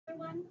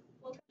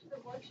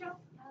workshop.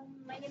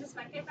 My name is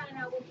Marketa, and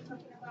I will be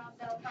talking about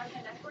the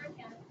partner network,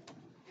 and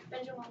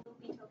Benjamin will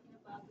be talking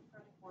about the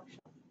product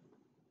workshop.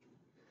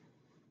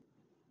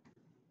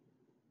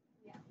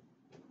 Yeah.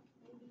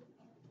 Maybe.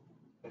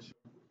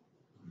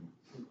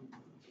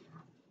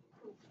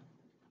 Cool.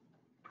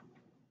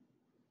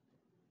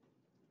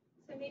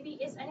 So maybe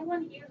is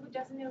anyone here who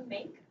doesn't know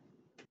Make?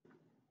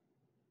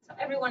 So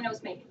everyone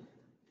knows Make.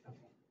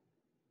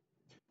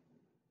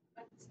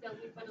 Still,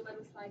 we put a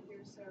little slide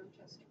here, so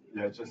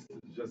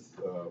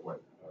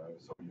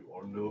so you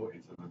all know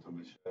it's an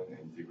automation and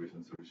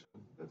integration solution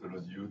that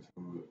allows you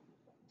to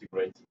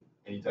integrate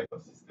any type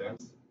of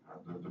systems.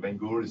 The main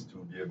goal is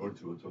to be able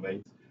to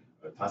automate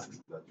tasks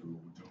that you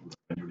would do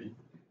manually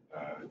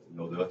in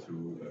order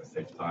to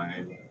save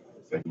time,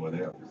 save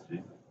money,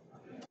 obviously.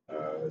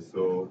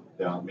 So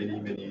there are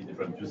many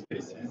different use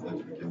cases that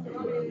we can do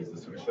with the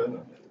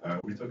solution.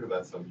 We talk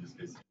about some use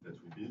cases that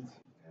we built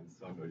and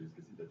some use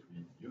cases that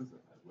we use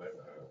as well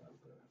as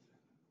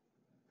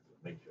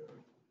make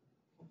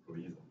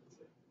employees,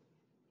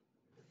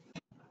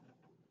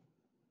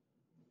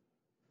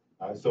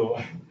 I would say. So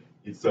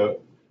it's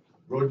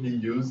broadly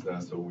used.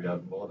 So we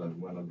have more than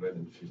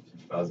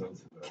 150,000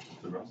 customers that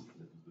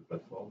use the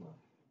platform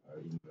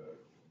in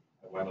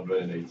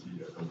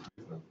 180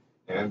 countries.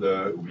 And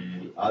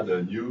we add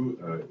new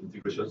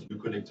integrations, new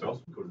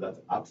connectors. We call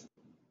that apps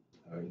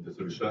in the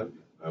solution.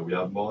 We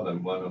have more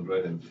than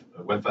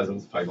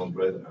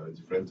 1,500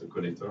 different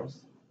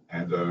connectors,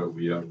 and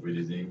we are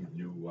releasing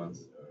new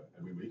ones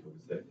every week. I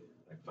would say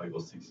like 5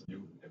 or 6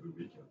 new every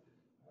week.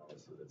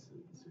 So it's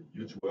a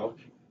huge work,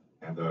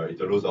 and it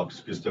allows our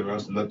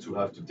customers not to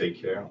have to take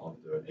care of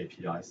the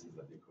APIs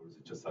that they call.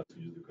 They just have to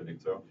use the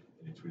connector,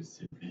 and it will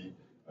simply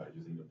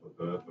using the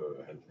pop-up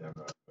help them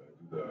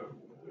do the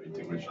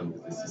integration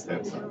with the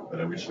systems that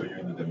I will show you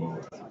in the demo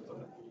after that.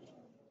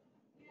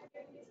 We are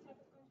doing this type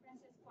of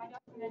conferences quite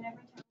often, and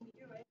every time we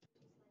do it,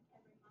 just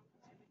like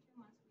every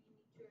month or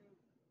every 2 months, we need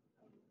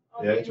to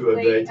update. It's do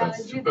the new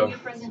super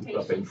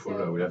presentation. painful.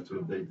 So, we have to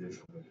update this.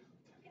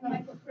 in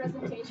my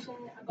presentation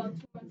about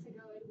 2 months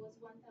ago, it was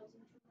 1,200,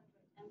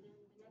 and then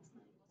the next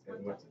month it was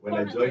 1,400. When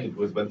I joined, it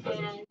was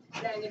 1,000. And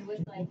then it was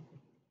like,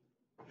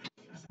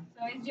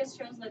 so it just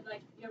shows that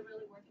like you're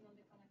really working on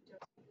the connectors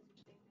because we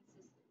think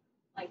this is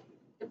like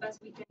the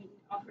best we can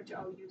offer to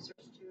our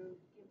users to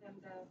give them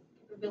the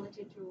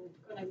capability to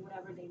connect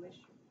whatever they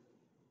wish.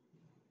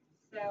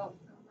 So I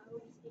will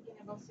be speaking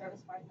about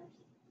service partners.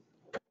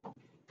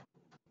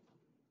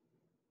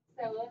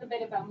 So a little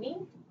bit about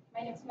me.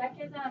 My name is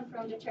Marketa. I'm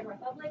from the Czech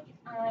Republic.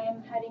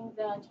 I'm heading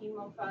the team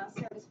of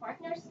service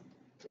partners.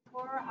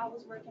 Before I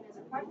was working as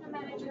a partner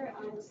manager,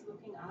 I was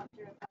looking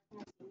after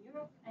partners in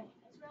Europe and in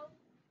Israel.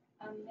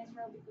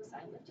 Israel because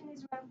I lived in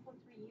Israel for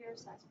 3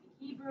 years. I speak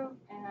Hebrew,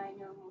 and I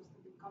know most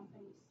of the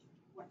companies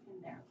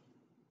working there.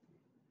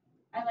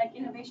 I like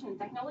innovation and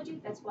technology.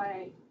 That's why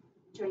I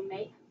joined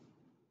Make,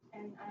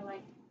 and I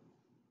like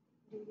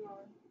doing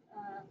your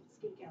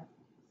skincare.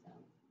 So, do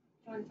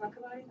you want to talk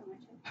about it?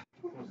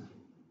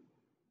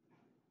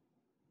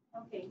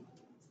 Okay.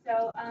 So,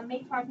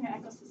 Make partner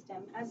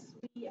ecosystem. As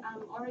we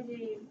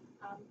already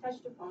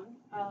touched upon,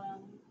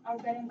 our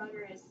bread and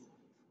butter is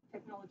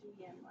technology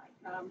and like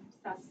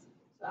SaaS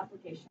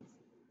applications,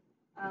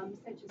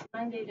 such as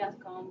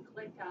Monday.com,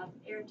 ClickUp,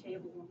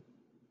 Airtable.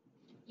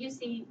 You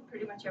see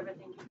pretty much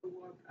everything you can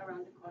work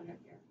around the corner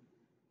here.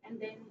 And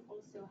then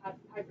also have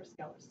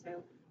hyperscalers, so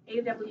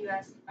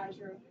AWS,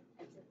 Azure,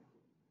 etc.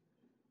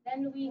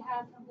 Then we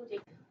have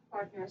boutique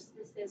partners.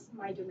 This is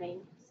my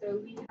domain. So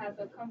we have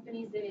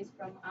companies that is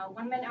from a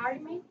one-man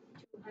army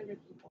to 100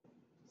 people.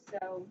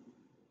 So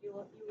you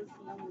will see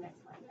on the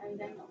next slide. And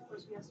then of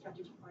course we have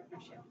strategic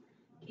partnership.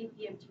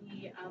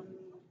 KPMG,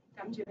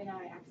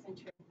 Gemini,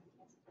 Accenture,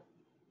 etc.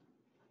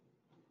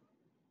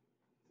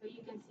 So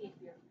you can see it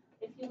here.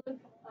 If you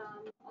look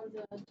on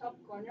the top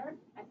corner,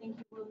 I think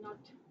you will not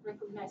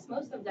recognize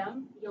most of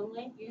them. The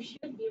only you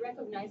should be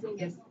recognizing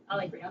is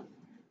Allegria.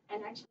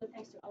 And actually,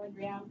 thanks to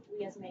Allegria,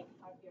 we as Make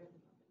are here at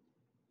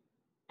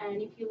the moment.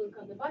 And if you look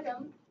on the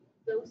bottom,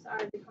 those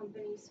are the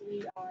companies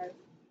we are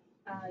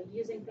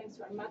using thanks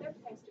to our mother,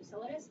 thanks to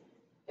Salon,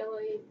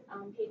 Deloitte,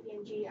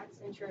 KPMG,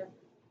 Accenture.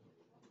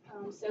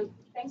 So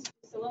thanks to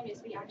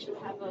Salonis, we actually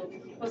have a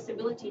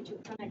possibility to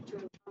connect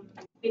to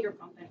bigger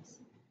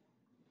companies.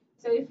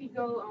 So if you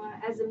go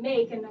as a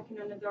Make and knocking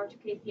on the door to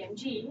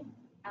KPMG,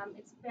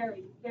 it's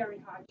very, very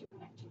hard to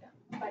connect to them.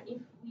 But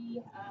if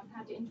we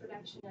have the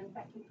introduction and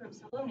backing from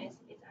Salonis,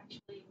 it's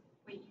actually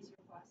way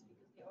easier for us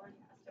because they already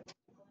have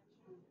established a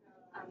connection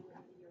a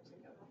couple years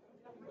ago.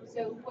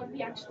 So what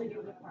we actually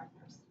do with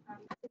partners,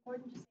 it's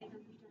important to say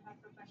that we do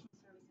have professional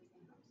services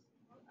in-house.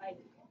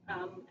 Like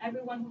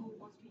everyone who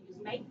wants to use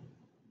Make,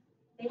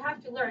 they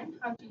have to learn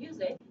how to use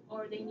it,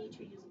 or they need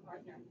to use a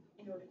partner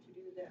in order to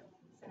do the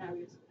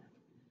scenarios for them.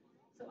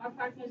 So our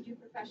partners do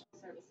professional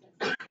services.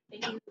 They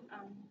do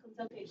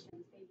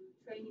consultations. They do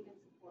training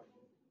and support.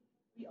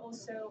 We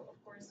also,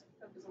 of course,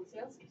 focus on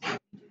sales. So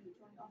we do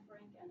joint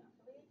offering and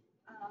affiliate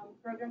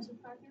programs with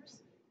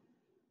partners.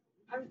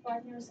 Our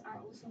partners are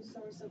also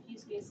source of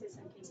use cases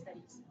and case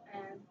studies,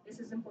 and this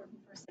is important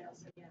for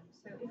sales again.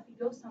 So if we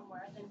go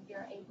somewhere, then we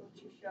are able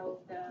to show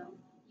the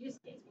use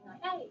case, being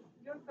like, hey,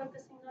 you're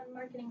focusing on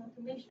marketing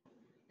automation.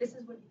 This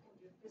is what you can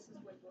do. This is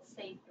what will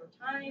save your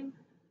time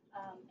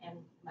and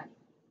money.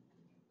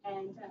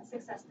 And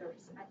success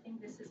stories. I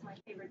think this is my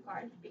favorite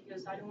part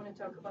because I don't want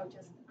to talk about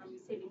just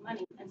saving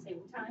money and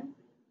saving time,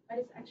 but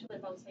it's actually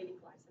about saving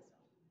lives as well.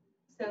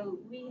 So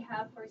we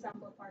have, for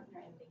example, a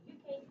partner in the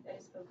UK that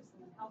is focusing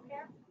on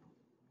healthcare.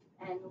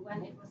 And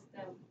when it was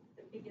the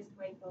biggest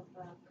wave of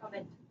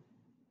COVID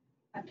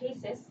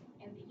cases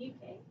in the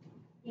UK,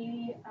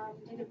 he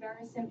did a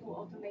very simple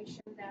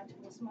automation that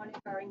was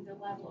monitoring the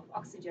level of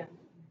oxygen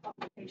of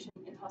the patient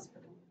in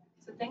hospital.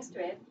 So thanks to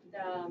it,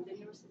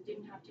 the nurses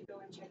didn't have to go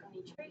and check on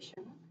each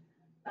patient,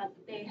 but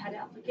they had an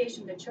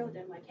application that showed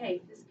them like,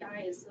 hey, this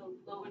guy is so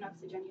low in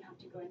oxygen, you have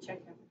to go and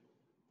check him.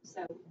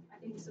 So I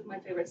think this is my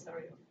favorite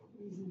story of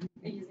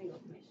using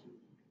automation.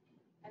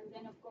 And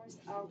then of course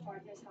our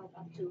partners help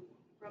up to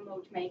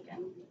promote, make,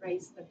 and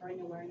raise the brand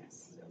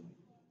awareness. So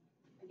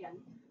again,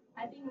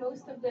 I think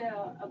most of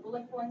the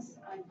bullet points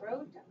I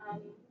wrote,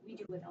 we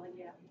do with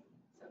Allegria.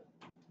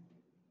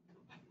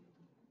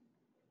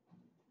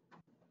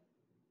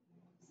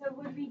 So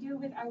what we do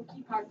with our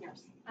key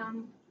partners?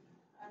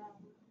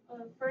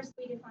 First,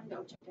 we define the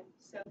objective.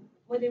 So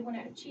what they want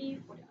to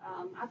achieve, what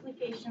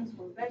applications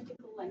for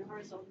vertical and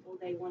horizontal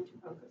they want to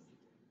focus.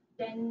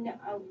 Then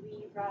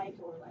we write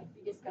or like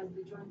we discuss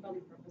the joint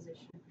value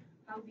proposition,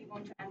 how we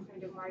want to enter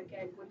the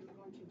market, what we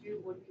want to do,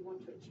 what we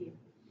want to achieve.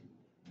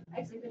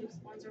 Executive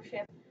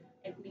sponsorship,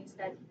 it means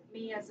that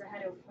me as a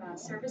head of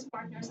service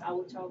partners, I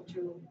will talk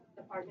to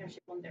the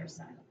partnership on their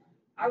side.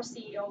 Our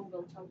CEO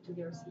will talk to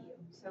their CEO.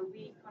 So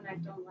we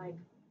connect on like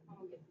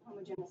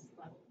homogeneous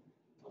level.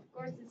 Of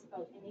course, it's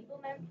about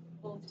enablement,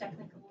 both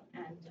technical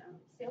and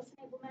sales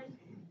enablement.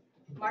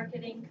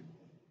 Marketing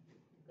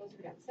goes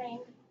without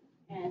saying.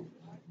 And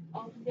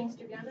all the things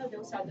together,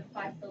 those are the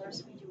 5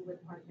 pillars we do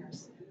with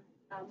partners.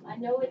 I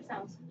know it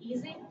sounds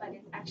easy, but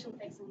it actually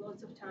takes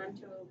lots of time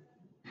to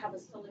have a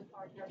solid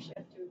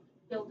partnership, to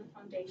build the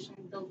foundation,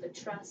 build the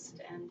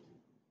trust, and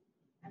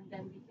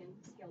then we can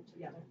scale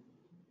together.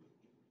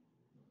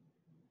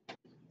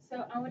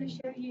 So I want to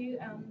show you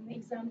an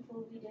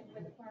example we did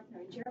with a partner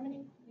in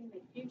Germany, We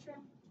Make Future.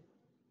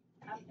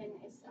 Appen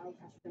is our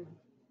customer.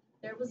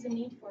 There was a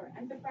need for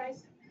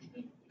enterprise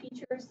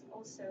features,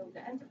 also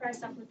the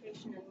enterprise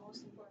application, and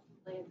most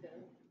importantly,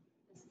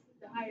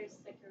 the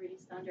highest security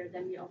standard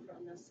that we offer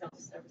on the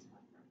self-service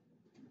platform.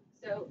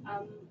 So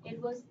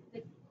it was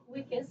the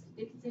quickest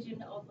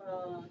decision of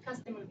a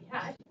customer we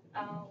had.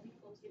 We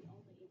closed it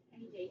only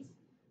in 8 days,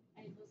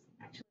 and it was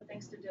actually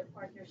thanks to the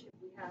partnership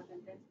we have,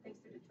 and then thanks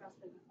to the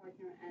trust that the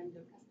partner and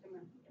the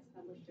customer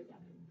established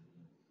together.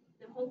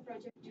 The whole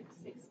project took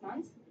 6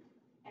 months,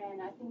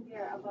 and I think they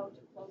are about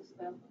to close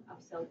the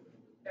upsell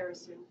very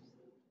soon.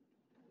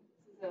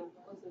 This is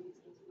also use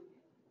case.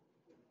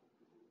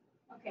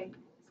 Okay,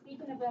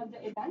 speaking about the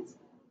events,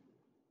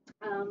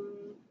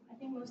 I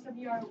think most of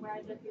you are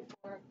aware that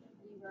before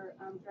we were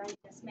branded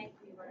as Make,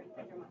 we were in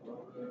Integromat.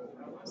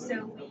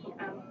 So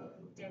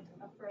we did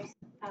a first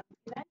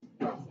event,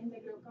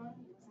 IntegroCon,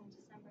 it was in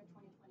December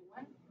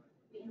 2021.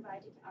 We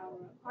invited our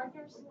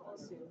partners,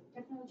 also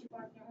technology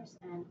partners,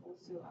 and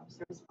also our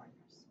service partners.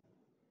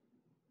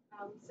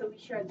 So we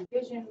shared the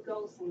vision,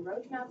 goals, and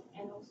roadmap,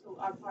 and also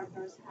our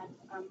partners had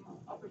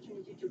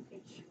opportunity to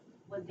pitch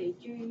what they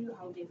do,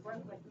 how they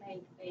work with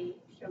Make. They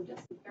showed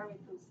us very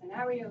cool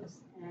scenarios,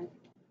 and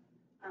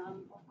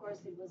of course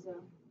it was a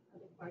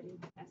big party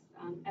as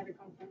every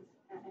conference.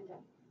 And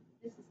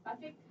this is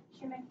Patrick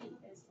Schimek. He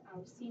is our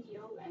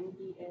CTO, and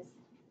he is,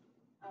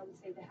 I would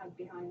say, the head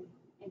behind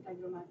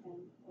Integromat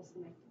and also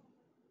Make.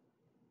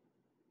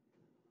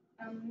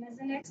 As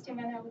the next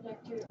event, I would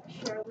like to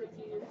share with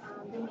you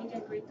the meet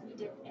and greet we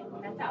did in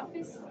Meta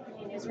office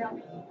in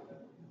Israel.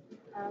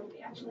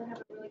 We actually have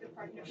a really good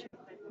partnership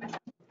with Meta,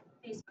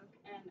 Facebook,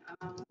 and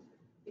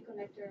the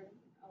connector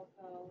of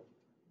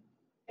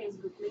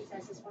Facebook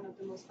Leads is one of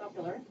the most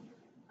popular.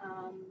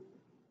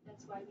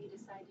 That's why we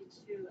decided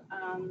to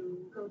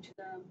go to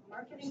the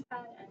marketing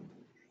side and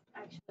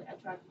actually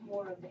attract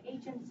more of the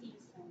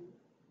agencies. And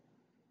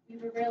we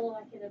were really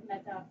lucky that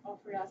Meta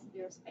offered us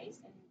their space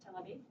in Tel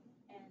Aviv,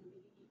 and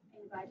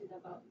we invited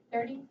about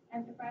 30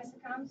 enterprise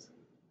accounts,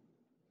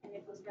 and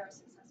it was very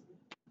successful.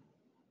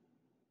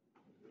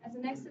 As the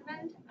next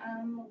event,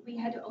 we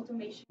had an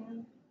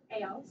automation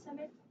AI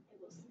summit. It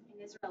was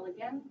in Israel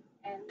again,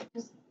 and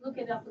just look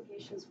at the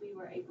applications we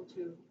were able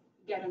to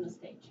get on the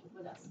stage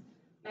with us.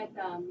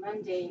 Meta,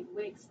 Monday,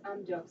 Wix,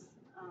 Amdocs,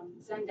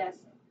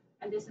 Zendesk,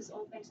 and this is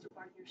all thanks to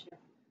partnership,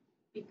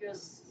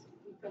 because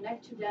we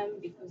connect to them,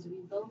 because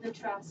we build the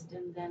trust,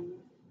 and then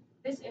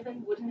this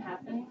event wouldn't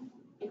happen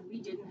if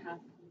we didn't have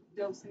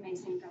those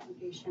amazing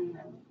applications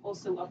and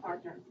also a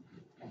partner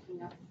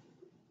backing up.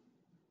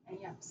 And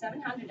yeah,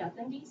 700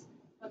 attendees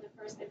for the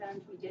first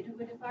event we did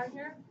with a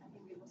partner. I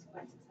think it was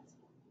quite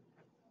successful.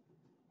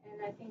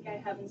 And I think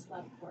I haven't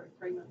slept for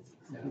 3 months.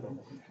 So.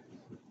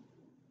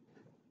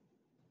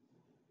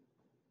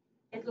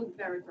 It looked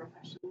very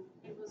professional.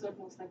 It was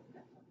almost like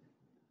that.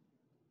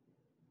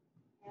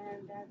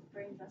 And that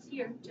brings us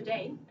here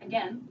today,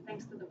 again,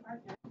 thanks to the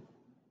partner.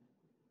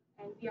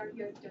 And we are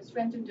here to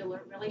strengthen the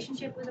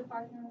relationship with the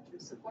partner, to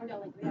support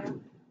Allegria,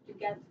 to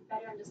get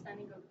better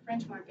understanding of the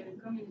French market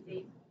and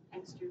community,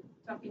 thanks to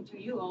talking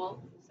to you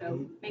all.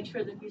 So make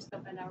sure that you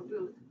stop at our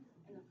booth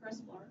in the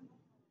first floor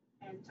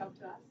and talk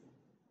to us.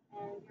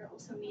 And we're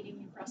also meeting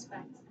new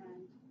prospects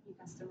and new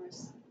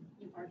customers,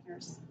 new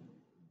partners.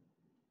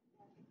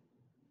 That's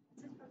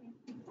it for me.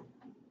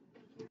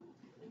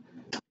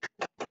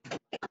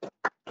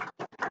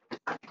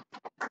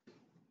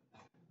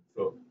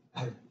 So,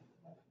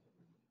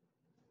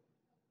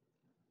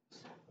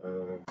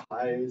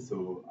 hi,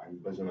 so I'm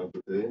Benjamin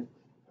Potet.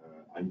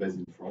 I'm based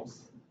in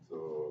France.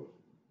 So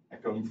I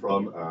come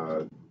from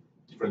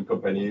different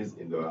companies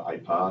in the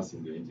iPaaS,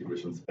 in the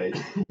integration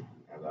space.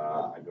 And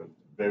I got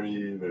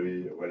very,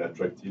 very well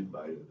attracted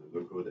by the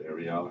Nocode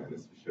area and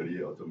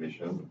especially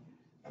automation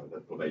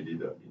that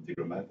provided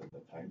Integromat at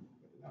that time,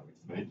 now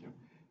it's Make.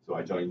 So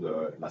I joined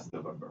last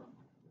November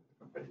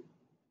the company.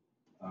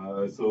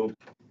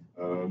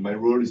 My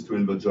role is to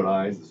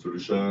evangelize the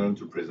solution,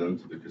 to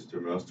present to the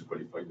customers, to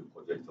qualify the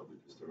project of the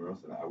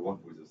customers, and I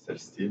work with the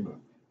sales team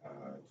to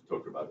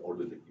talk about all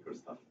the technical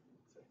stuff,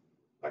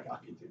 like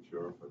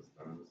architecture, for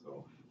instance,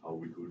 or how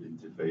we could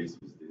interface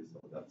with this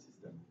or that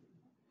system.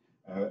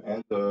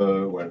 As a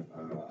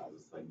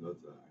side note,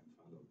 I'm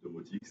fan of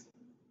domotics,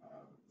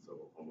 so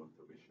home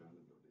automation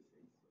and all these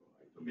things. So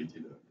I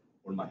automated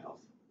all my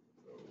house,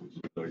 so, which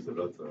annoys a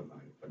lot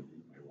my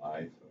family, my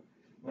wife,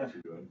 my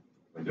children.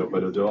 When they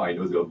open the door, I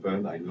know they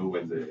open. I know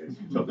when they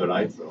switch off the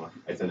light, so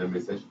I send a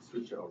message,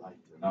 switch your light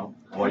now,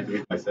 or I do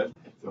it myself.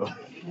 So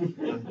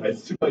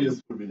it's super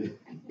useful, really.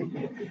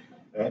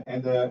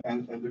 And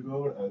the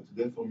goal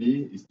today for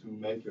me is to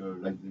make a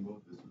live demo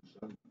of the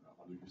solution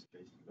on a use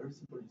case, very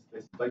simple use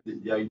case. In fact,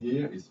 the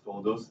idea is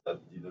for those that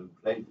didn't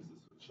play with the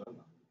solution.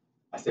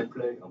 I say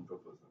play on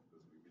purpose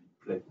because we really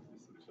play with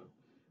the solution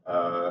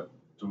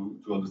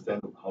to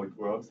understand how it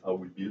works, how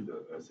we build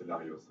a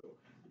scenario. So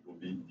it will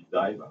be deep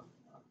dive.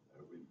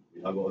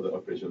 We have other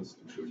operations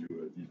to show you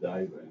a deep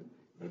dive and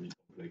very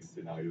complex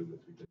scenarios that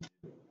we can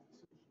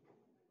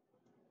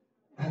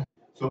do.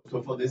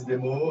 So for this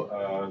demo,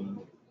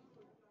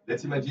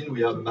 let's imagine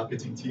we have a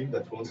marketing team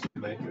that wants to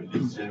make a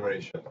leads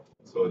generation.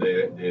 So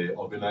they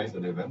organize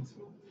an event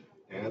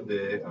and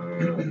they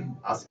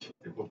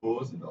they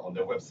propose on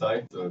their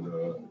website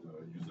the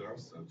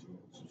users to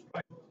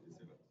subscribe to this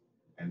event.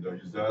 And the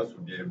users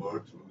will be able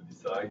to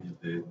decide if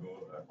they go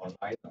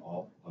online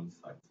or on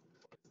site.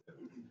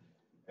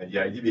 And the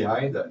idea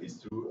behind is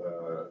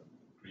to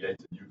create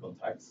new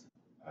contacts.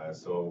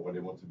 So what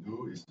they want to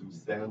do is to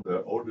send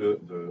all the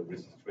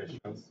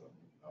registrations,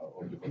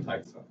 all the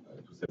contacts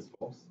to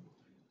Salesforce.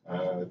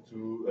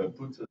 To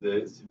put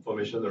this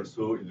information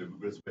also in the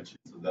Google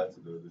spreadsheet so that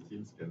the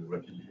teams can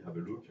rapidly have a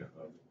look at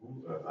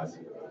who has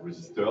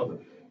registered,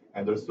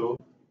 and also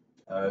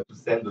to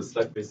send a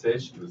Slack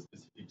message to a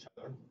specific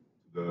channel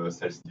to the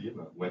sales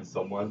team when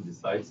someone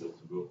decides to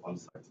go on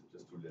site,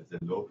 just to let them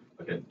know,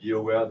 okay, be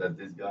aware that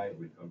this guy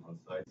will come on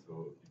site,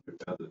 so be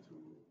prepared to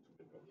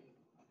welcome him.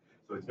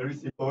 So it's very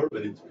simple,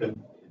 but it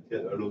can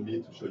allow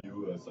me to show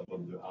you some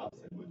of the apps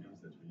and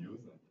modules that we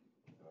use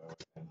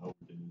and how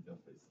we can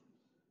interface.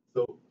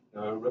 So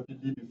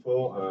rapidly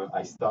before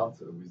I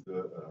start with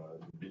the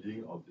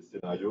building of the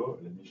scenario,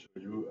 let me show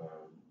you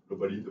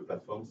globally the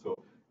platform. So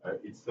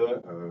it's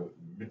a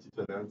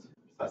multi-tenant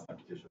SaaS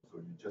application. So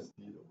you just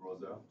need a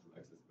browser to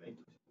access Make.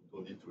 You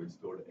don't need to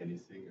install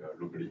anything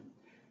locally.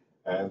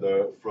 And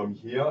from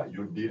here,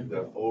 you build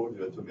all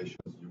the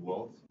automations you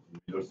want.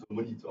 You also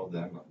monitor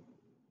them,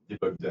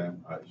 debug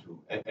them.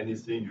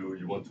 Anything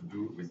you want to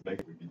do with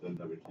Make will be done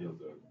directly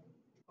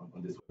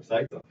on this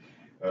website.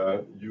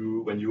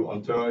 When you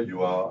enter,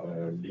 you are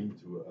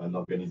linked to an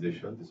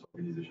organization. This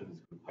organization is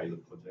called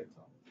Pilot Project,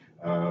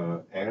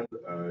 and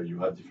you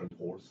have different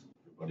roles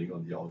depending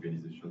on the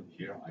organization.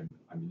 Here, I'm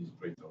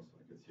administrator, so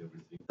I can see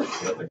everything.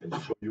 So that I can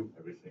show you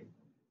everything,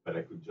 but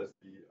I could just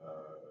be a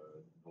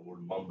normal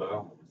member, I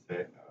would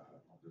say,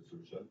 of the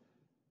solution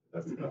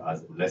that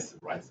has less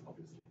rights,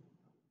 obviously.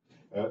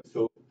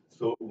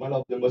 So one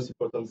of the most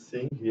important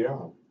things here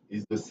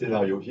is the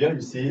scenario. Here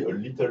you see a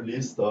little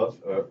list of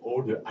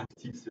all the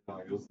active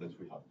scenarios that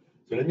we have.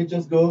 So let me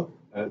just go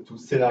to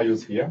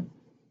scenarios here.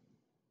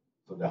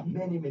 So there are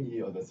many,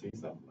 many other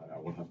things. I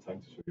won't have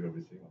time to show you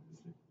everything,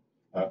 obviously.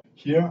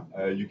 Here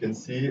you can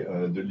see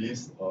the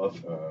list of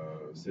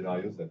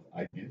scenarios that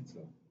I built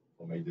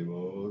for my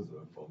demos,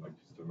 for my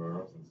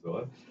customers, and so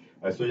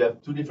on. So you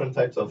have two different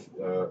types of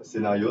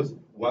scenarios.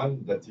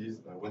 One type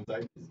is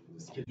the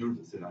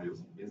scheduled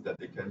scenarios. It means that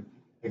they can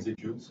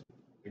execute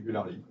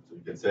regularly. So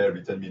you can say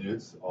every 10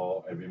 minutes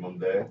or every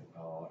Monday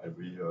or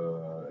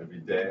every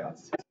day at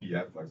 6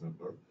 p.m., for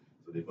example.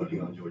 So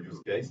depending on your use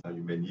case,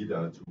 you may need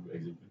to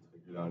execute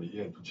regularly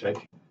and to check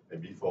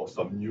maybe for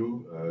some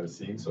new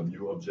things, some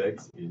new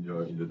objects in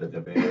the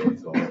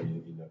database or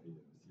in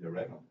the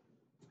CRM.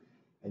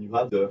 And you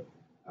have the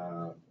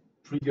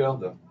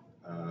triggered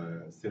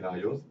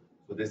scenarios.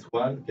 So this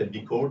one can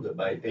be called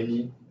by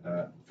any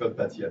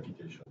third-party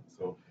application.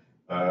 So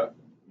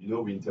you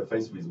know, we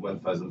interface with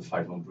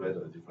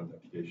 1,500 different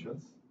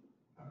applications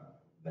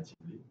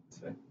natively, let's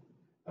say.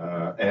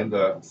 And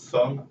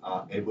some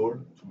are able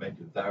to make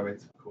a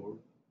direct call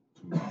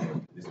to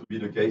this will be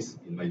the case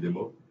in my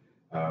demo.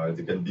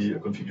 They can be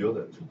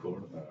configured to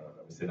call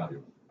a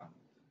scenario.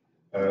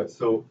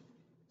 So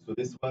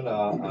this one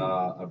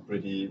are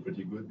pretty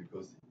good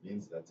because it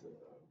means that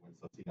when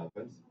something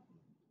happens,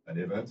 an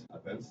event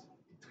happens,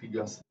 it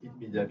triggers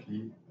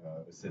immediately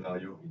a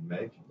scenario in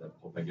Make that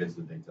propagates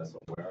the data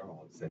somewhere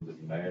or sends an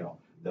email. Or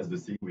that's the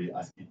thing we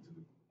ask it to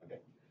do.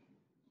 Okay.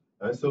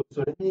 So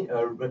let me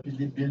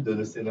rapidly build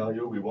the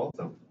scenario we want.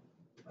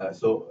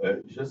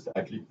 Just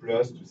I click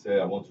plus to say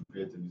I want to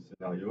create a new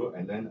scenario,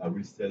 and then I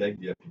will select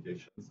the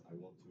applications I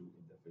want to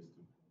interface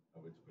to, I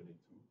want to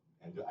connect to,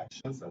 and the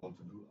actions I want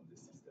to do on the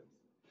system.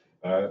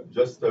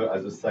 Just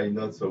as a side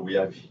note, so we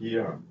have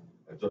here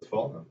a jot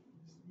form.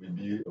 This will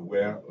be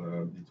where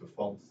it's a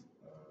forms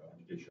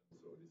application.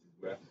 So this is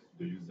where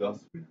the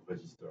users will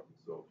register.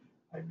 So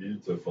I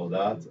built for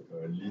that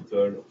a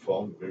little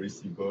form, very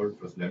simple,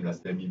 first name,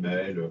 last name,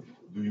 email.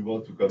 Do you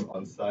want to come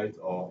on site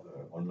or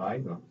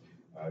online?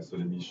 So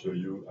let me show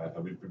you. I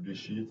will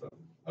publish it.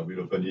 I will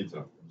open it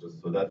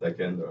just so that I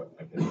can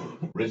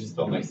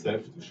register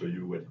myself to show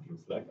you what it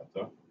looks like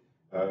after.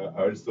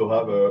 I also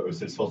have a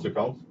Salesforce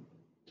account.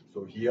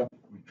 So here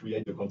we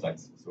create the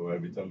contacts. So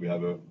every time we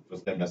have a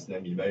first name, last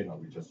name, email,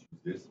 we just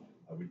use this.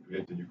 I will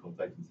create a new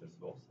contact in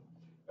Salesforce.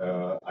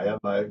 I have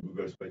my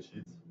Google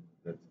spreadsheet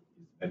that is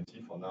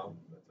empty for now,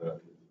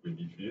 but it will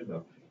be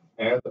filled.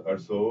 And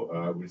also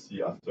we'll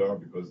see after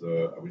because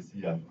I will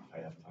see I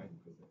have time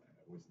because I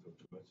always talk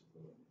too much. So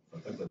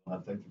sometimes I don't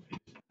have time to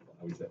finish.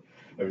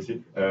 I will see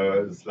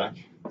Slack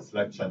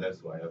channel.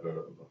 So I have I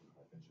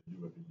can show you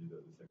rapidly the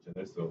Slack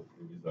channel. So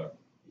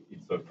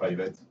it's a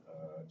private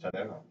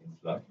channel in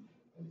Slack,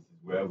 and this is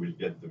where we'll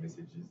get the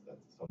messages that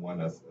someone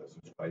has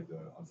subscribed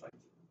on site.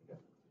 Okay.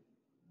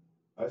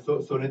 So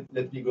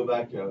let me go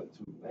back to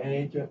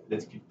Make.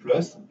 Let's click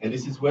plus, and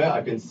this is where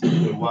I can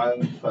see the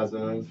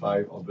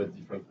 1,500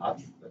 different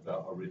apps that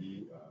are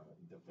already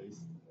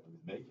interfaced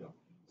with Make.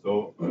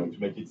 So to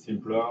make it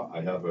simpler,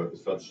 I have a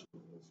search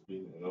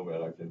screen,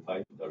 where I can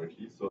type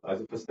directly. So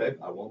as a first step,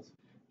 I want to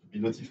be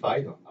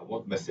notified. I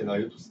want my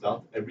scenario to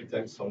start every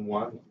time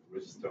someone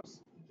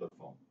registers in jot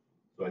form.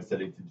 So I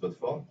selected jot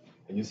form,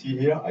 and you see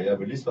here I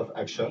have a list of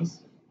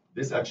actions.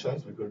 These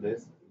actions we call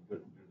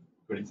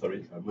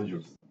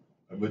modules.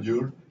 A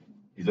module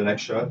is an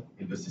action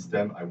in the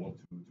system I want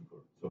to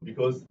call. So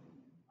because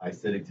I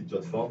selected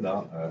jot form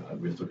now,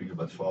 we're talking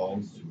about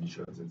forms,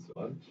 submissions, and so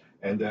on.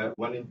 And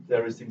one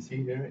interesting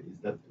thing here is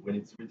that when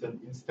it's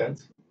written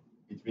instant,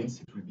 it means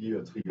it will be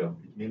a trigger.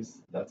 It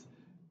means that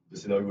the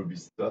scenario will be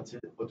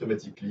started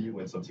automatically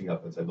when something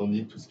happens. I don't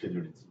need to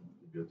schedule it. It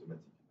will be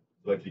automatic.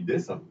 So I click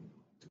this. So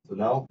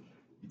now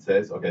it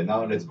says, okay,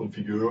 now let's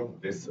configure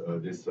this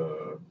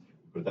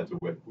Potet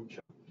webhook.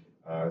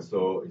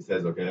 So it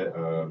says, okay,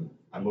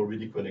 I'm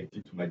already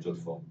connected to my jot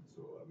form.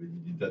 So I already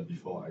did that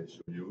before I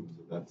showed you,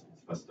 so that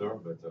it's faster,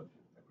 but I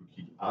could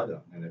click add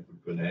and I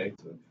could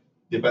connect.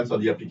 Depends on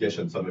the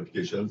application. Some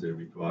applications, they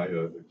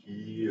require a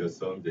key,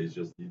 some they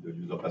just need the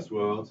user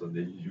password, so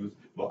they use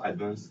more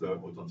advanced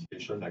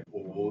authentication like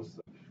OAuth.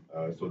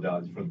 So there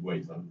are different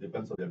ways.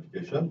 Depends on the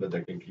application, but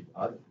I can click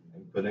add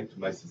and connect to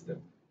my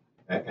system.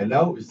 And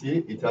now you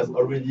see it has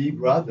already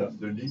grabbed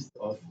the list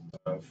of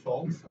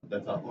forms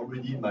that are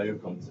already in my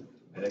account.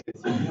 And I can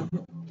see here,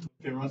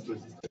 parents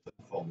registration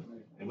form.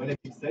 And when I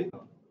click save,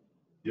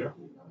 here,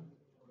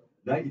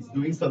 now it's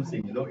doing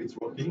something, it's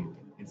working.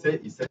 It says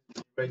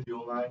when you're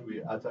online,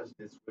 we attach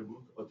this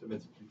webhook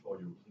automatically for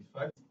you. In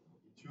fact,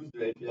 it used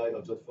the API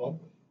of JotForm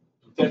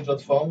to tell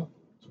JotForm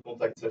to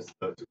contact us,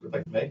 to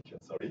contact Make,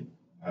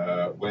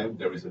 when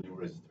there is a new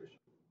registration.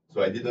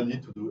 So I didn't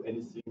need to do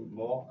anything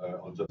more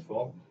on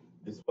JotForm.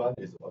 This one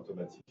is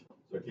automatic.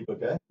 So I click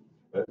OK.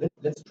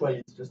 Let's try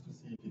it just to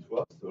see if it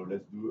works. So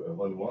let's do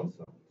run once.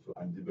 So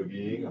I'm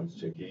debugging, I'm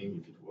checking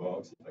if it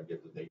works, if I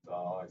get the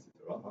data,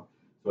 etc.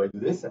 So I do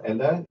this, and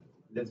then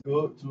let's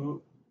go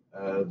to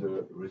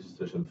the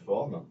registration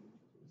form.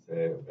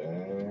 Say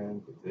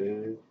Ben,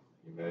 Potet,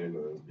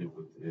 email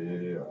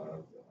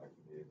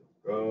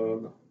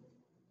bpotet@acme.com.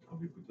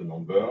 We put a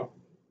number.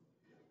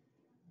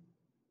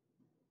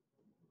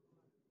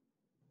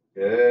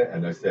 Okay,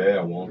 and I say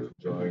I want to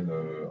join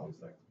on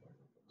site.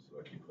 So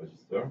I click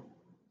register.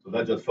 So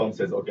that just form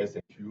says, okay,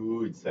 thank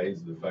you. It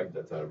says the fact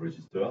that I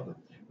registered.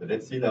 But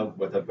let's see now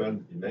what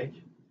happened in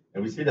Make.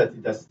 And we see that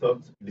it has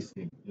stopped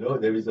listening.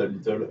 There is a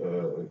little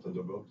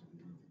Thunderbird.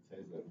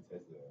 It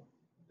says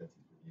that it will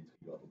be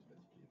triggered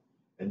automatically.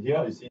 And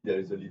here you see there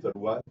is a little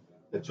one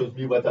that shows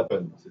me what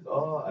happened. It says,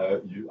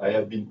 I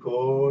have been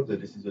called.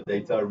 This is the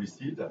data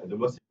received. And the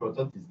most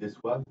important is this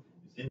one.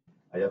 You see,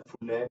 I have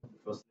full name,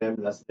 first name,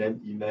 last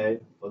name, email,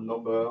 phone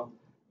number.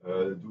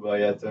 Do I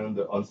attend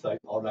on-site,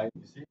 online?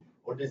 You see,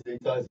 all this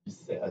data has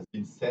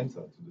been sent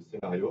to the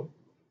scenario.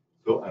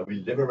 So I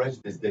will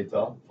leverage this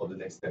data for the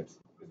next steps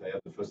because I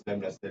have the first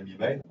name, last name,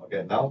 email.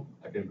 Okay, now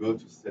I can go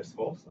to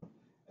Salesforce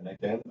and I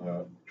can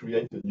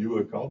create a new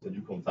account, a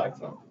new contact.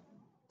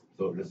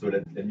 So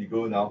let me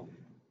go now.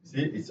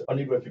 See, it's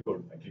only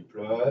graphical. I click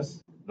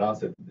plus. Now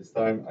this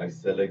time I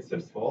select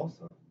Salesforce.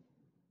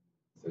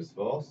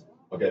 Salesforce.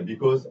 Okay,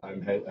 because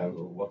I'm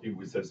working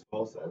with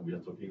Salesforce, we are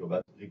talking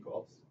about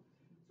records.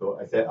 So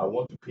I say I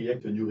want to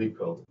create a new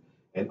record.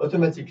 And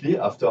automatically,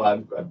 after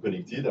I'm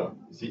connected, you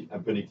see,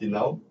 I'm connected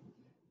now.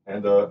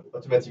 And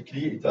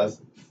automatically, it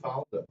has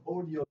found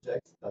all the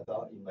objects that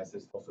are in my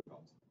Salesforce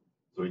account.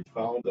 So it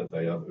found that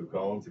I have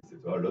accounts,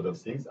 etc., a lot of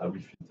things. I will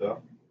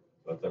filter.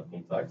 So I tap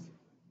contacts.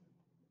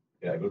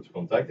 Okay, I go to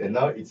contact, and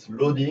now it's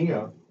loading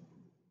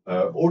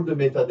all the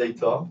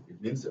metadata.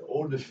 It means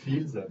all the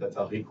fields that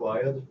are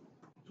required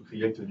to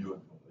create a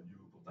new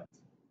contact.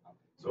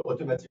 So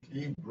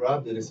automatically it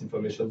grabs this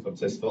information from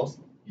Salesforce.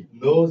 It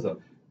knows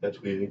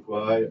that we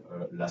require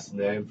last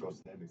name,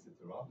 first name,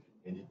 etc.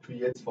 And it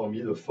creates for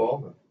me the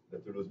form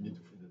that allows me to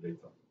fill the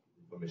data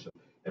information.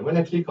 And when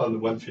I click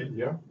on one field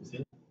here, you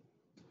see,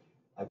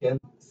 I can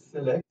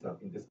select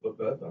in this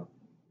pop-up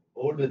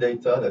all the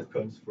data that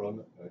comes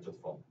from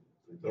JotForm.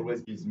 So it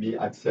always gives me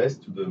access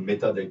to the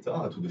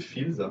metadata, to the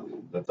fields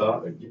that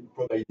are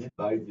provided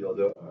by the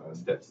other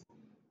steps.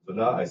 So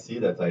now I see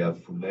that I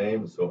have full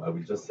name, so I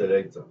will just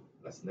select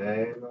last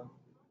name,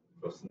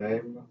 first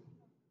name.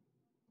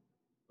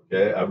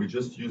 Okay, I will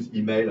just use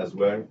email as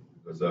well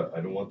because I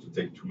don't want to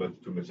take too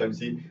much time.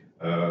 See,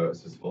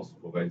 Salesforce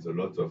provides a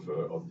lot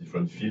of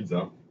different fields,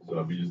 so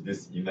I will use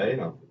this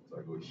email. So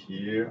I go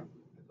here,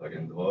 drag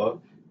and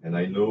drop, and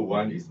I know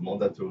one is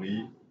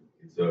mandatory.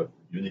 It's a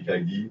unique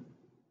ID.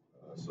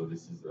 So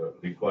this is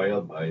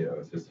required by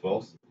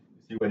Salesforce.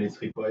 You see, when it's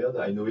required,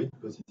 I know it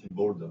because it's in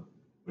bold.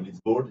 When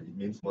it's bold, it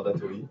means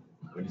mandatory.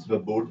 When it's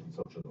not bold, it's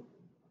optional.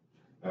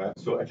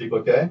 So I click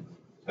OK.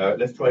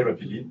 Let's try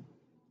rapidly.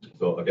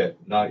 So okay,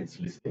 now it's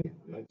listening.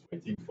 It's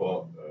waiting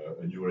for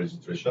a new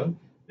registration.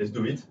 Let's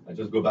do it. I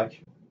just go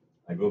back.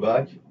 I go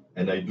back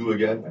and I do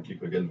again. I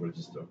click again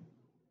register.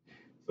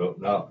 So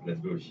now let's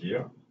go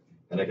here.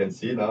 And I can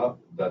see now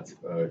that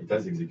it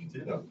has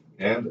executed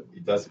and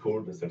it has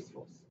called the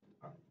Salesforce.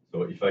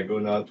 So if I go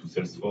now to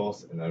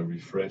Salesforce and I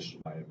refresh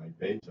my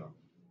page,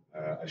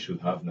 I should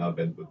have now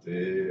Ben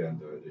Potet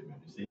and you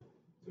see,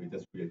 so it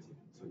has created.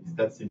 So it's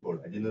that simple.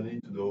 I didn't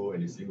need to know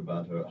anything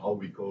about how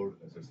we call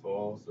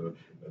Salesforce,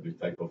 the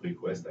type of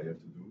request I have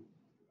to do.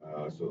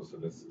 So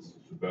that's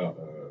super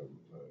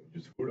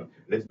useful.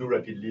 Let's do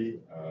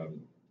rapidly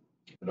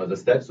another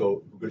step.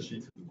 So Google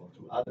Sheets, we want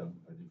to add the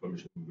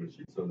information to Google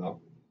Sheets. So now,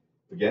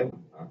 again,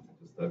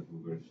 just type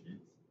Google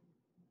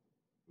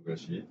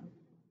Sheet,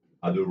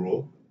 add a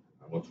row.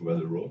 I want to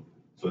add a row.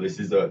 So this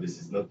is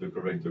not the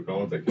correct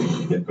account. I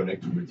can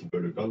connect to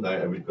multiple accounts.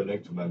 I will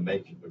connect to my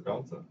Make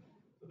account so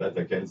that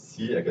I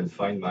can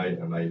find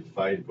my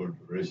file called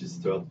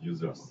registered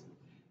users.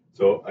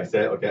 So I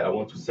say, okay, I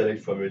want to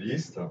select from a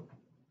list.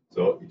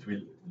 So it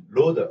will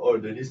load all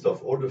the list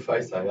of all the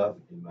files I have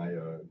in my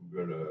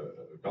Google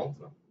account.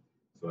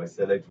 So I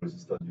select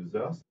registered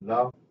users.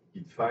 Now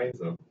it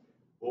finds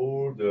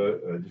all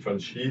the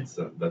different sheets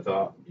that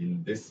are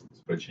in this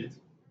spreadsheet.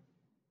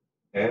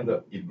 And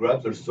it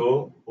grabs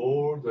also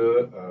all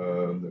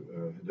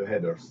the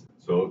headers.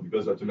 So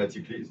because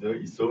automatically,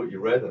 so it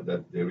read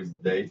that there is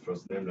date,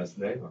 first name, last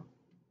name.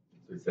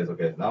 So it says,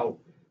 okay, now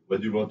what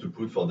do you want to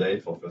put for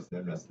date, for first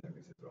name, last name,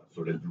 etc.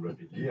 So let's do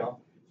rapidly.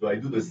 So I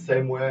do the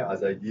same way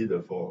as I did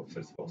for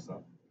Salesforce.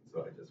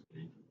 So I just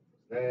click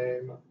first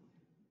name,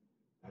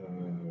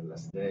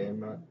 last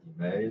name,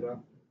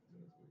 email,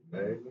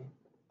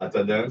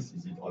 attendance,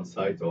 is it on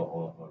site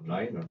or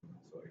online?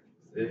 So I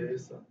click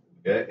this.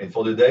 Okay, and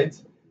for the date,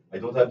 I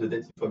don't have the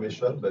date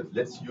information, but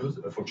let's use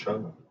a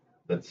function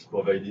that's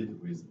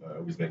provided with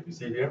Make. You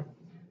see here,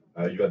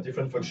 you have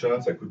different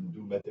functions. I could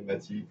do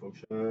mathematical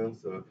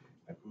functions.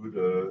 I could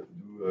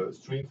do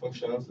string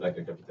functions like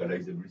I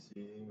capitalize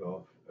everything,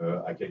 or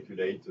I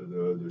calculate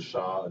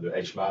the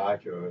H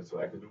mark. So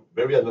I can do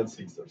very advanced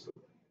things also.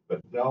 But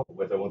now,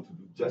 what I want to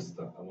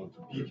do, I want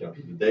to pick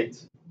the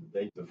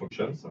date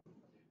functions,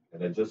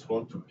 and I just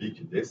want to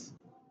pick this.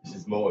 This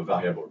is more a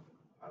variable.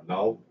 And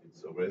now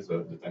it's always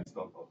the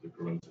timestamp of the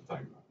current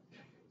time.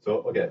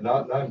 So okay,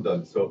 now I'm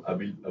done. So I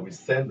will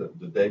send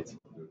the date,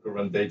 the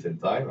current date and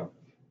time,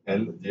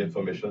 and the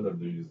information of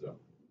the user.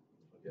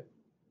 Okay.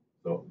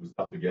 So we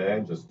start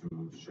again, just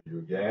to show you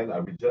again. I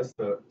will just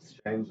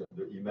change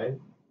the email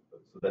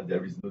so that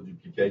there is no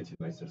duplicate in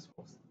my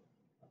Salesforce.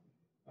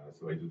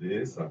 So I do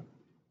this. So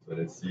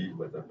let's see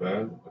what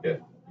happened. Okay,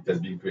 it has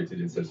been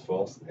created in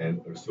Salesforce and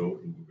also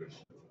in Google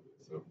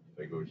Sheets. So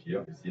if I go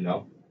here, you see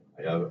now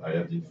I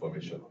have the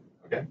information.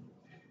 Okay,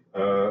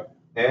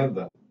 and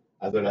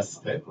as a last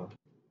step,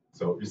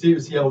 so you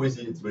see how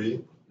easy it's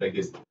really like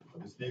this.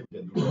 Obviously, we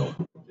can do more.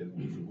 We can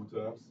use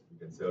routers. We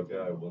can say, okay,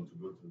 I want to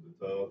go to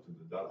the top, to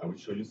the down. I will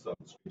show you some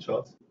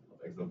screenshots of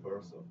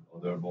examples of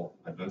other more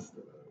advanced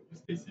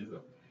use cases.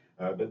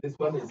 But this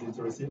one is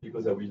interesting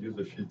because I will use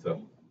the filter.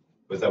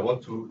 because I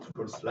want to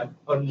call Slack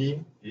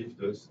only if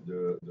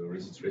the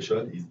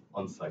registration is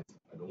on site.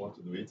 I don't want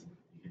to do it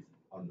if it's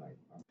online.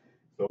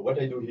 So what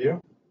I do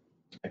here,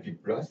 I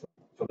click plus.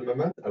 For the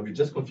moment, I will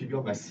just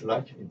configure my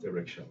Slack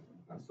interaction.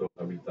 So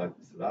I will type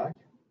Slack.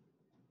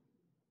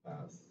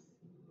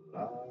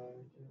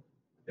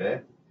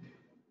 Okay.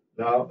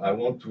 Now I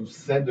want to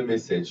send a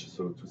message.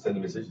 So to send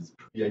a message is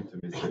create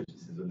a message.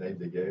 This is the name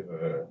they gave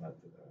at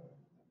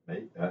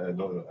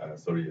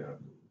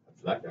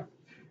Slack.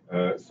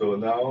 So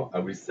now I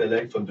will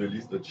select from the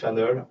list the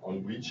channel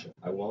on which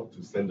I want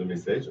to send the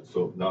message.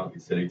 So now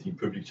it's selecting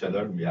public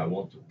channel. Me, I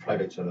want a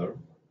private channel.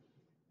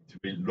 It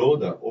will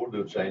load all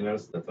the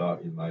channels that are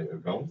in my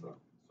account.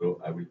 So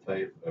I will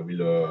find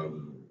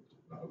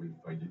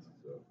it.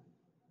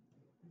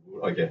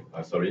 Okay,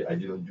 sorry, I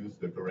didn't use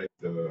the correct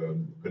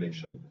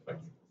connection. In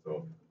fact,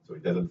 so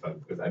it doesn't find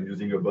because I'm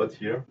using a bot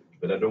here,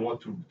 but I don't want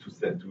to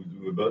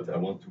do a bot. I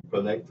want to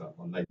connect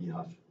on my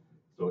behalf.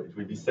 So it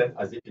will be sent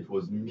as if it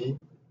was me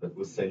that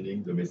was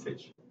sending the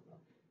message.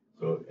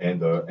 So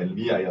and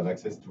me, I have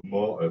access to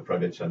more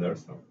private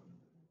channels. So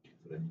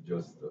let me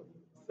just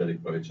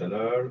select private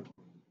channel,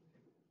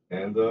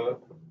 and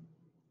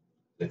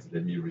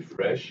let me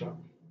refresh.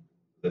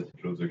 That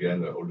it loads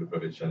again all the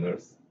private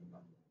channels.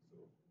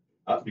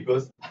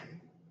 Because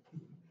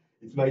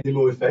it's my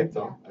demo effect.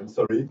 I'm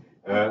sorry.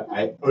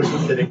 I also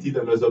selected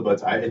another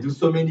bot. I do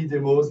so many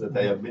demos that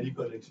I have many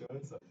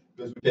connections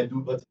because we can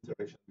do bot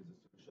interaction with the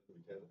solution.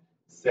 We can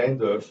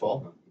send a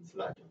form in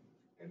Slack,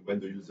 and when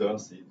the user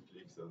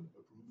clicks on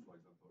approve, for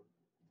example,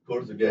 it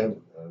calls again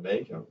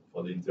make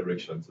for the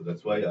interaction. So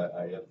that's why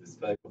I have this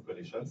type of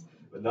connections.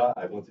 But now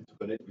I wanted to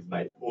connect with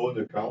my own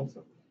account,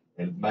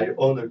 and my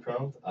own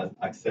account has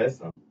access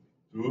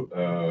to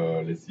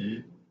let's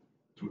see,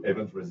 to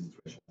event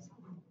registrations.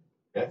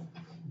 Okay.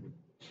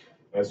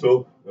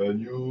 So a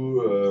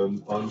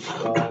new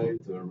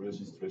on-site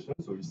registration.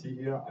 So you see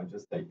here, I'm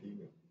just typing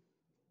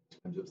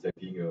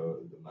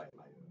my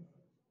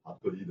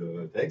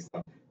hard-coded text,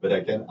 but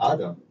I can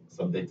add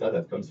some data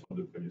that comes from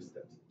the previous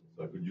steps.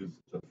 So I could use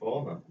chat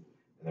form,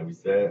 and I will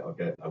say,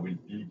 okay, I will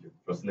pick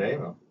first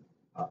name,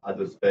 add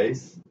a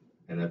space,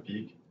 and I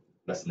pick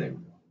last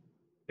name.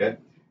 Okay.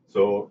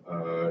 So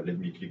let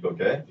me click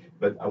OK.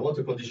 But I want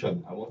a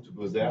condition. I want to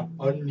go there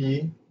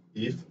only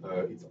if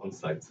it's on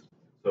site.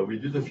 So we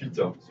do the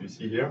filter. So you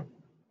see here,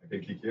 I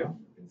can click here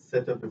and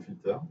set up a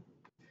filter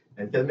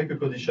and can make a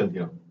condition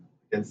here.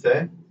 I can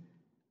say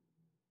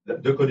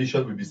that the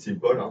condition will be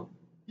simple.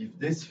 If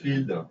this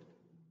field,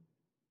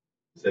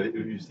 so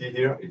you see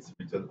here, it's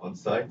written on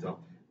site.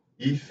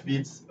 If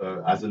it's,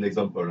 as an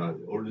example,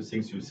 all the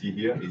things you see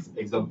here is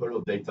example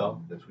of data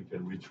that we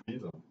can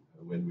retrieve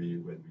when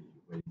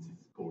it's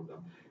called.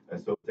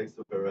 So text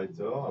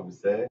operator, I would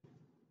say,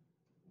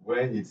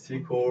 when it's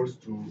equals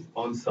to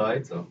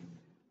on-site,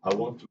 I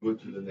want to go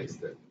to the next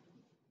step.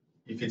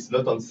 If it's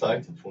not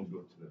on-site, it won't go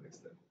to the next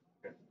step.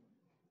 Okay.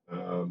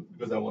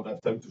 Because I won't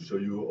have time to show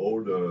you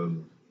all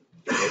the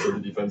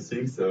different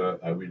things,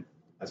 I will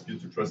ask you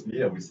to trust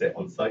me. I will say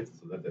on-site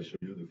so that I show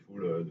you the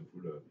full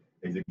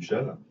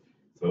execution.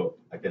 So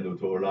I can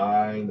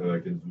auto-align, I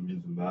can zoom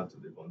in, zoom out,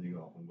 depending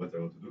on what I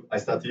want to do. I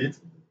start it.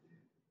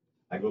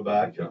 I go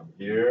back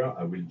here.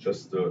 I will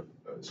just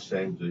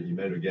change the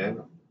email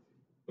again.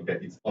 Okay,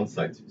 it's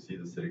on-site. You see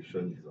the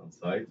selection is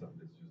on-site.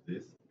 Let's use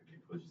this. I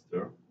click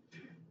register.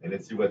 And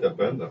let's see what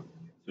happened.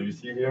 So you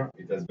see here,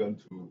 it has gone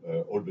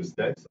to all the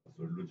steps.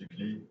 So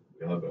logically,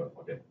 we have,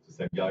 okay, the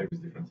same guy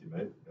with different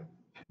email.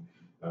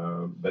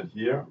 But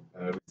here,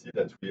 we see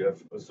that we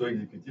have also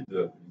executed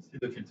you see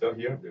the filter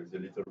here, there's a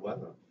little one.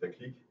 If I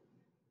click,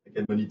 I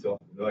can monitor.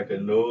 I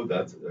can know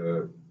that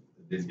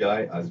this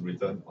guy has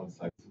written on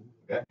site.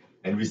 Okay,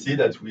 and we see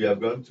that we have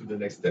gone to the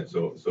next step.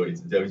 So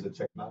there is a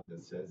check mark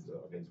that says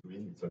okay, it's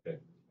green, it's okay.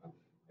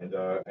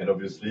 And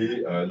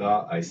obviously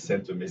now I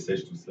sent a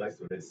message to Slack.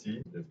 So let's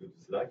go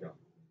to Slack.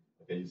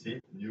 Okay, you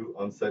see new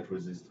on-site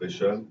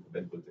registration,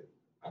 then Potet.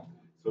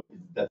 So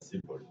it's that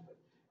simple.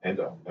 And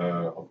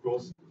of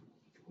course,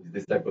 with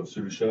this type of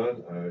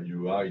solution,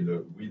 you are in a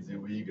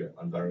WYSIWYG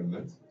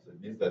environment. So it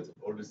means that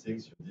all the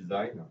things you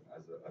design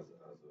as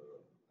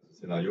a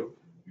scenario,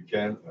 you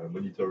can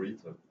monitor it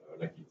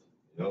like it.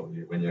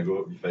 When you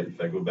go, if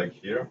I go back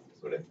here,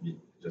 so let me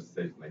just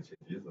save my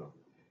changes.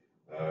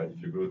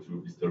 If you go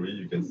to history,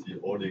 you can see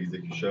all the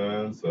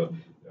executions.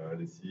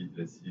 Let's see,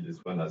 this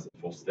one has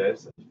 4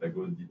 steps. If I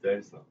go in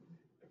details,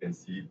 I can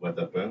see what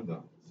happened.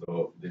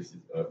 So this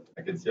is,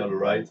 I can see on the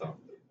right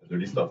the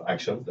list of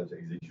actions that are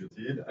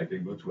executed. I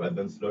can go to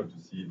advanced log to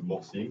see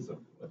more things,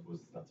 what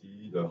was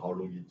started, how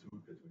long it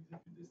took to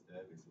execute this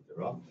step,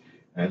 etc.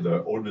 And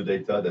all the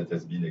data that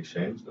has been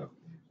exchanged.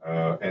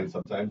 And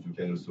sometimes you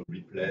can also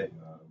replay,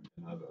 you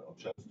can have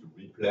options to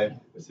replay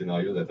a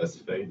scenario that has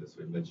failed.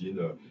 So imagine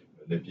an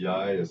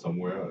API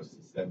somewhere, a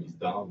system is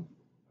down.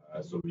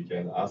 So we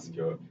can ask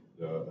the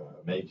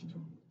Make to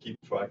keep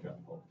track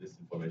of this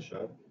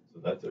information so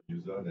that the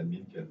user and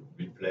admin can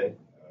replay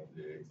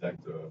the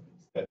exact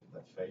step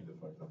that failed,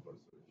 for example.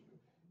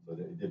 So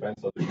it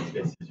depends on the use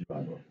cases you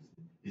have.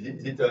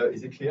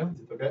 Is it clear?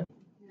 Is it okay?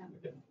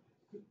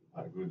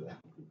 Good.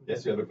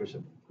 Yes, you have a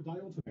question? Could I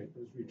automate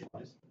those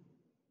retries?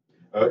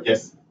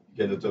 Yes,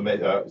 you can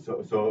automate.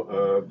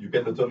 You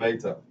can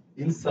automate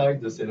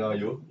inside the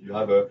scenario. You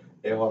have a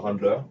error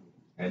handler,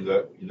 and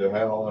in the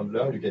error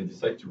handler, you can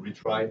decide to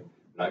retry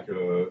like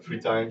 3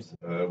 times,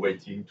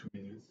 waiting 2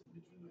 minutes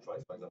between the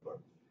tries, for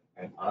example.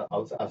 And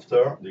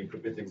after the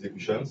incomplete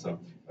executions,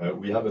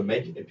 we have a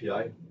Make API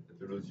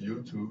that allows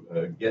you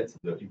to get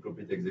the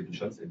incomplete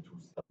executions and to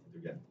start it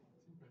again.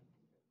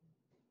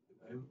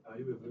 Are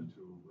you able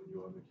to, when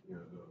you are making a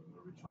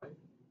retry,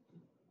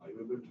 are you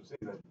able to say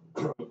that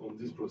on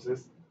this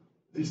process,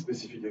 this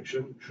specific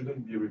action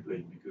shouldn't be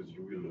replayed because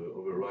you will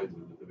override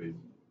the database?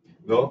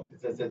 No,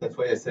 that's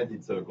why I said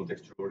it's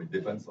contextual. It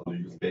depends on the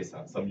use case.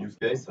 Some use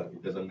case,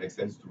 it doesn't make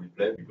sense to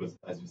replay because,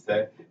 as you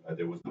said,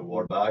 there was no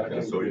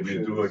rollback, so it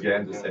will do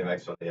again the same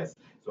action. Yes.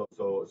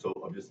 So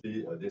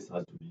obviously, this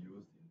has to be used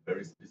in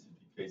very specific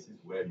cases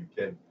where you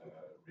can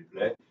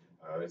replay.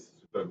 It's a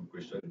super good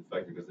question, in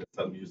fact, because in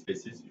some use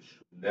cases you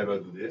should never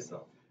do this.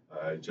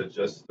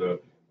 Just go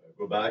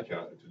back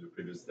to the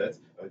previous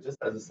steps.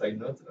 Just as a side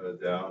note,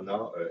 there are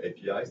now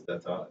APIs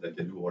that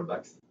can do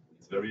rollbacks.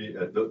 It's very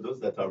those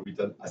that are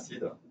written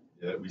ACID.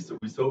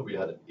 We saw we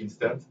had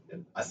instant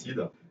and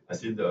ACID.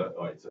 ACID.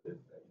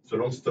 It's a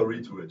long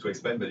story to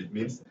explain, but it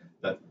means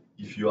that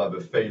if you have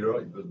a failure,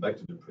 it goes back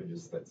to the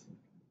previous steps.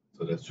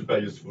 So that's super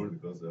useful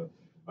because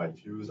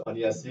if you use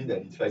only ACID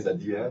and it fails at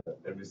the end,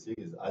 everything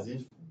is as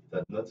if it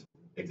had not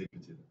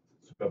executed.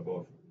 Super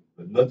powerful.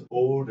 But not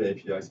all the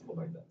APIs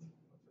provide that.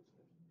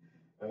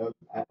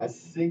 I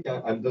think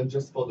I'm done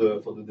just for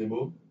the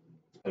demo.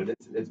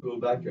 Let's go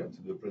back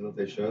to the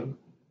presentation.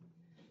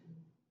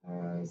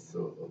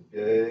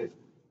 Okay.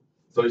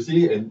 So you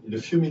see, in a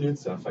few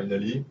minutes,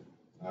 finally,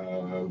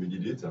 we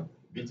did it. A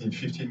bit in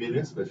 15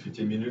 minutes, but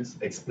 15 minutes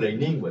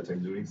explaining what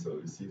I'm doing. So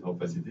you see how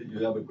fast it is.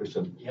 You have a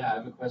question? Yeah, I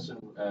have a question.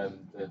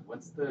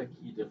 What's the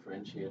key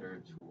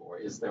differentiator to, or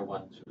is there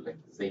one to like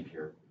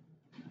Zapier?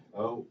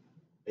 Oh,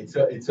 it's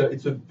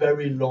a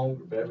very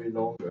long.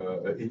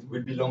 It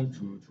will be long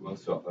to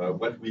answer.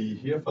 What we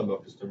hear from our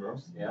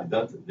customers is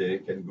that they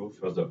can go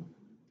further.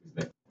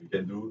 We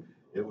can do,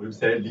 we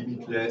say,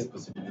 limitless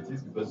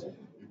possibilities because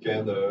you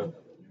can do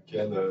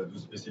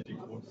specific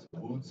routes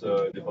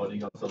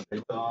depending on some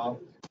data.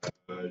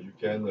 You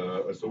can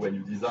also, when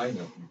you design,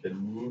 you can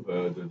move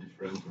the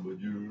different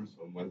modules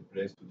from one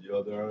place to the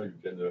other. You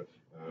can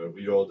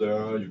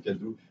reorder. You can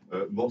do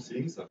more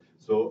things.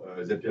 So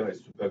Zapier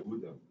is super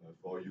good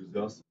for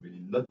users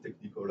really not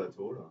technical at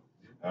all.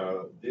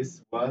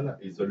 This one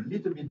is a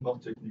little bit more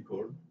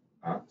technical,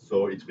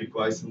 so it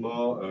requires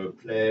more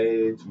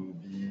play to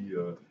be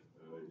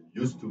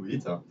used to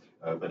it.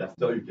 But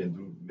after you can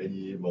do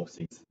many more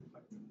things.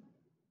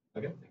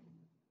 Okay.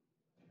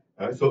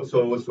 I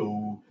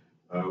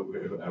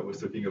was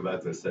talking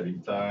about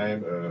saving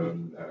time,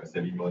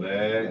 saving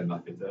money, and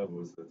Marketa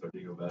was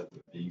talking about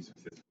being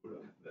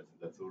successful.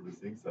 That's all the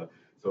things.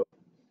 So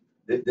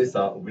these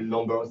are real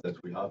numbers that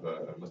we have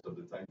most of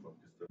the time from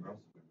customers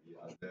when we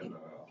ask them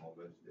how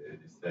much they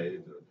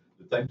save,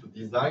 the time to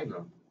design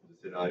the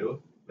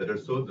scenario, but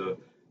also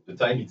the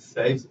time it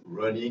saves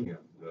running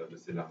the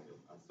scenario.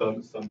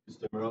 Some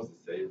customers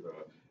save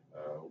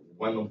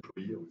one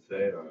employee, I would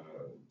say,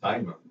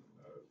 time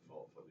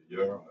for the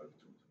year to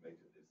make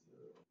this,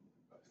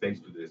 thanks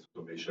to this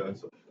automation.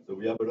 So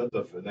we have a lot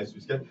of nice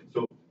use case.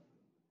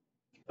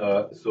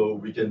 So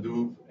we can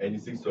do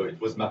anything. So it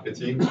was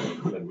marketing,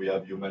 and we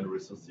have human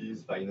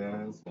resources,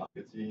 finance,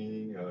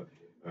 marketing,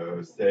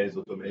 sales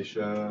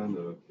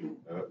automation.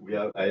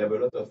 I have a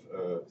lot of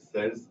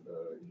sales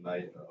in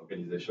my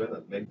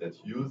organization that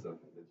use the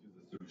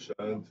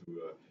solution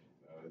to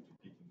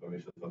pick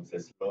information from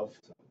Salesloft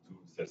to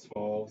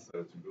Salesforce,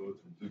 to go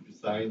to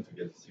DocuSign to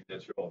get the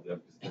signature of their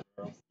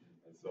customers,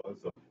 and so on.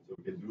 So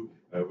we can do.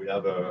 We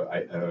have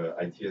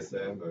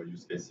ITSM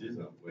use cases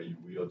where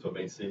we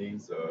automate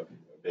things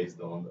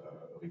based on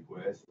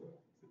requests,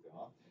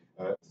 etc.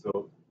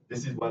 So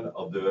this is one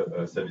of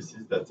the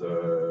services that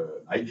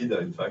I did,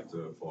 in fact,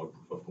 for a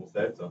proof of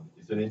concept.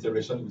 It's an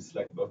integration with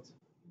Slackbot.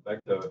 In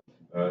fact,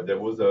 there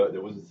was a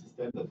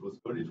system that was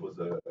called, it was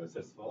a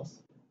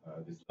Salesforce.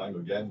 This time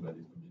again, but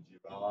it could be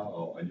Jira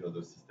or any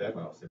other system,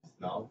 or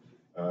ServiceNow,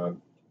 or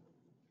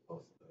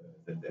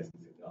Zendesk,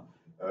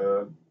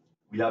 etc.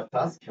 We have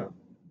tasks,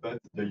 but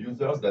the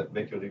users that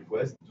make a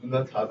request do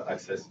not have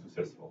access to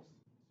Salesforce.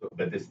 So,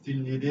 but they still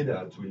needed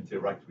to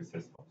interact with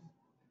Salesforce.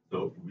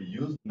 So we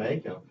use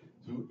Make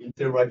to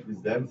interact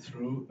with them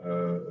through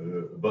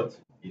a bot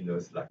in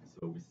Slack.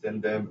 So we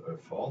send them a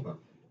form.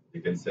 They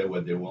can say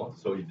what they want.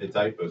 So if they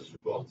type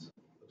support,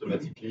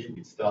 automatically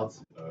it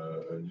starts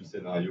a new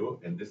scenario,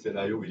 and this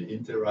scenario will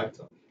interact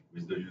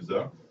with the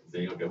user,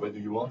 saying, okay, what do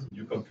you want?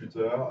 New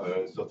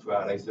computer,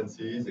 software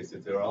licenses,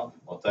 etc.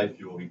 Or type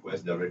your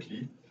request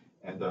directly.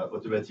 And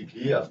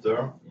automatically,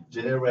 after, it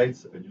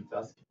generates a new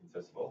task in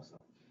Salesforce.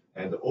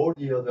 And all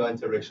the other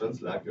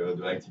interactions, like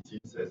the IT team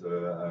says,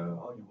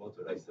 oh, you want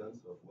a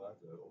license of what?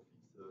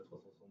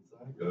 Office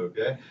 365?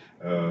 Okay.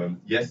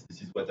 Yes,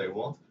 this is what I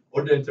want.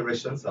 All the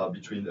interactions are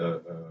between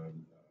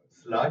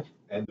Slack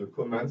and the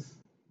comments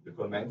that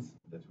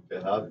you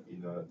can have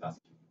in a task.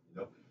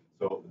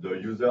 So the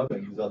user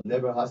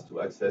never has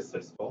to access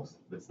Salesforce,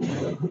 but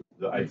still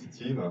the IT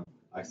team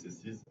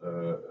accesses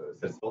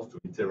Salesforce to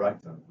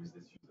interact with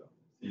this user.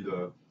 See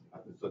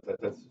so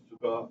that's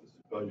super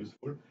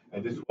useful.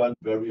 And this one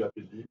very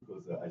rapidly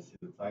because I see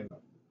the time.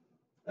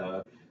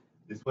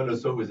 This one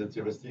also was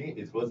interesting.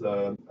 It was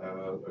a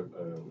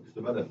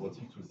customer that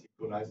wanted to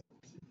synchronize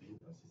systems.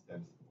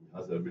 He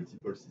has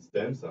multiple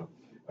systems.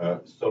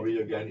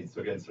 Sorry again, it's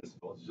again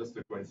Salesforce. Just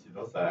a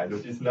coincidence. I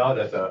noticed now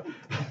that I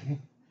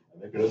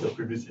make a lot of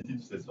publicity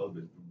to Salesforce,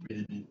 but to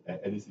really be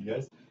anything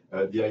else.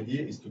 The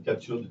idea is to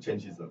capture the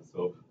changes.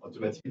 So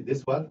automatically,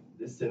 this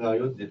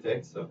scenario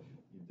detects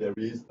if there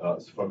is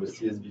from a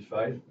CSV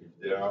file if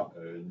there are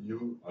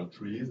new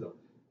entries,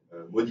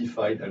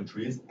 modified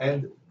entries,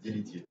 and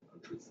deleted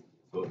entries.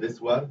 So this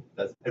one,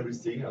 that's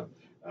everything.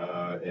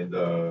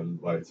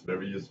 Well, it's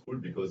very useful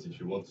because if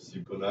you want to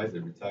synchronize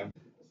every time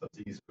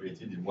something is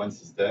created in one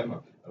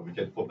system, we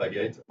can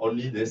propagate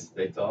only this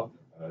data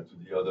to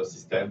the other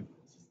systems,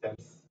 I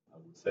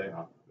would say,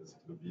 because it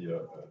could be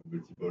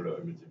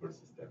multiple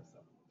systems.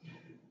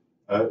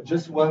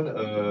 Just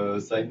one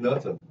side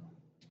note.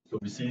 So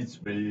we see it's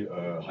very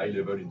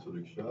high-level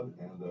introduction,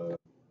 and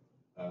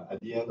at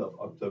the end of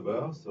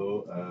October,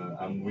 so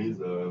I'm with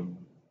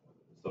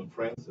some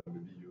friends.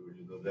 Maybe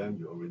you know them.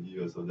 You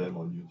already saw them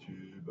on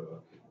YouTube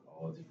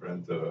or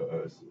different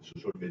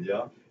social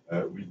media.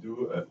 We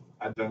do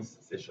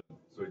advanced session.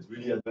 So it's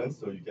really advanced.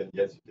 So you can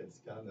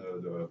scan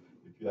the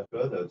QR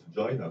code to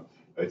join.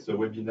 It's a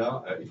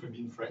webinar. It will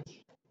be in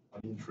French,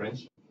 only in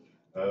French.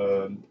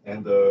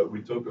 And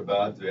we talk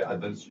about the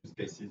advanced use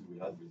cases we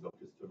had with our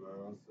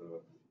customers.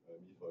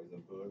 Me, for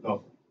example.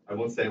 No, I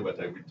won't say what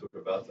I will talk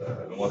about.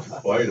 I don't want to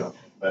spoil.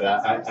 But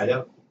I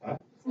have.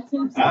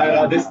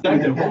 This time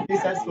there won't be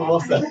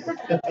Salesforce.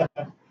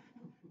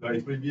 No,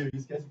 it will be a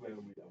use case where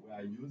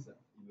I use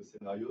in the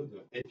scenario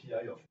the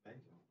API of Make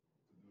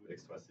to do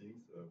extra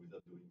things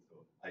without doing so.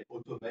 I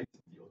automate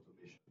the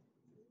automation.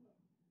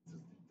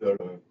 It's a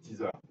little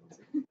teaser.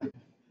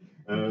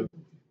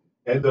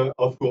 And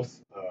of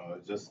course,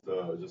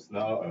 just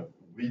now,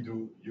 we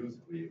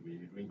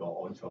drink our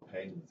own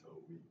champagne, so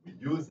we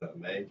use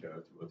Make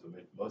to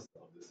automate most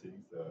of the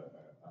things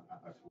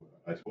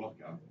at work.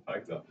 In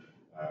fact,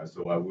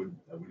 so I wouldn't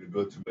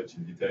go too much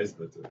in details,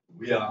 but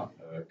we are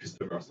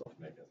customers of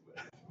Make as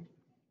well.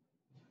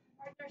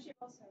 Partnership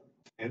also.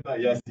 And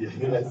yes,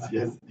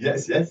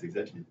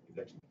 exactly.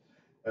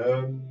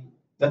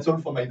 That's all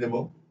for my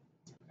demo.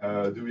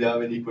 Do we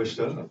have any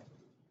question?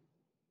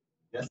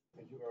 Yes.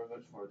 Thank you very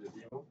much for the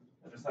demo.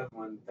 I just have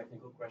one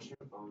technical question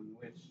on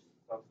which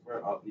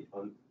software,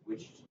 on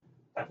which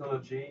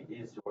technology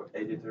is your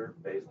editor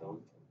based on,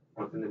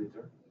 front-end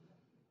editor?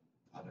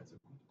 That's a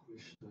good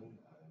question.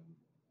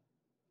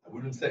 I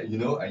wouldn't say,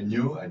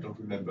 I don't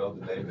remember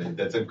the name. It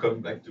doesn't come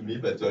back to me,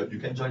 but you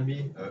can join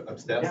me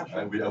upstairs. Yeah,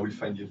 sure. I will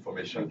find the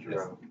information. Thank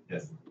you.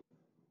 Yes.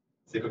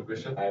 Second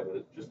question? I have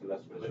just the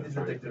last question. What is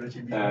the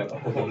technology? I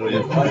don't know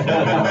yet.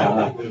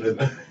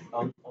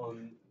 on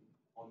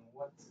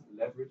what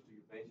leverage do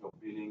you base your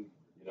billing,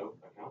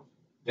 account?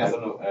 Yes. I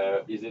don't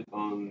know. Is it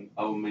on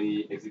how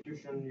many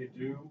execution you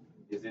do?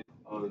 Is it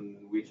on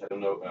which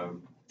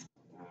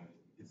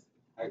it's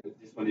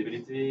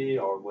disponibility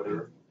or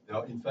whatever?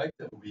 No, in fact,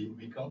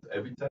 we count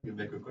every time you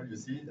make a call. You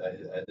see,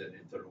 I add a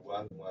little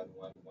one.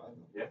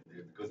 Yeah.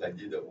 Because I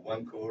did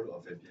one call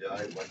of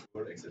API, one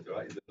call,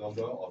 etc. Is the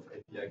number of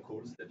API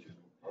calls that you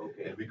do.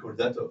 Okay. And we call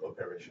that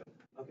operation.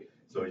 Okay.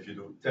 So if you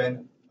do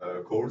 10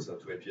 calls to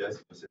APIs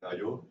in a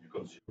scenario, you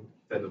consume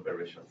 10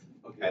 operations.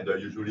 Okay. And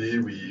usually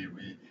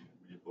we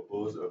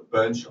propose a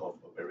bunch of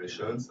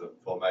operations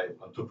for my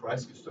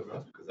enterprise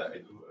customers because I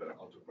do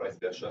enterprise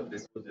version.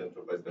 This was the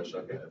enterprise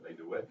version, by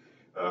the way.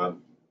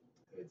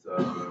 It's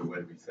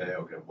when we say,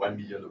 okay, 1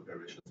 million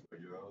operations per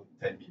year,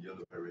 10 million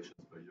operations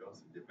per year, so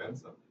it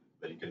depends.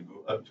 But you can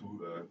go up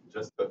to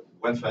just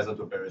 1,000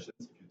 operations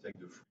if you take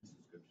the free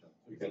subscription.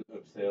 You can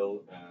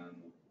upsell and...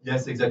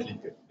 Yes, exactly.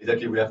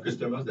 We have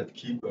customers that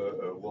keep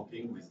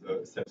working with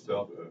the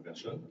self-serve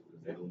version.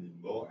 They don't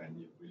need more, and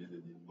if really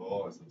they need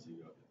more, something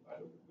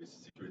with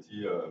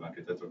security,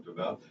 Marketa talked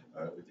about,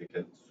 they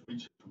can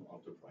switch to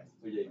enterprise.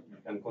 So yeah, you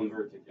can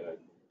convert it.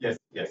 Yes.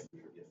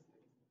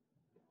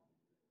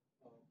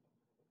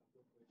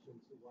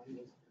 One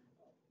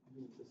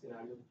was the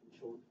scenario that you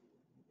showed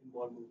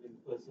involved moving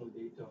personal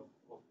data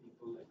of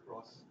people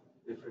across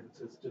different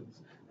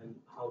systems, and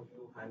how do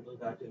you handle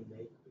that in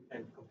Make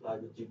and comply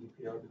with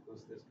GDPR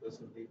because there's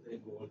personal data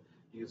involved?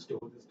 Do you store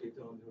this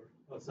data on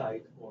your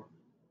site, or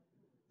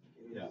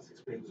can you just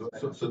explain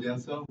this? So the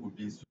answer would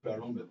be super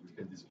long, but we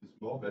can discuss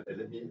more. But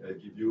let me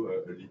give you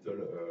a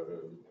little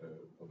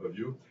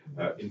overview.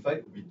 In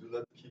fact, we do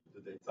not keep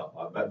the data.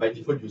 By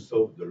default, you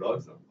saw the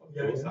logs, of course.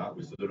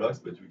 We saw the logs,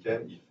 but we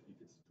can, if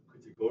it's too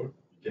critical,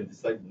 you can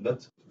decide not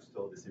to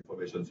store this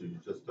information. So you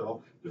just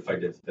store the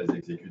fact that it has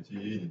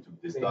executed, it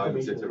took this time,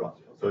 etc.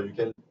 So you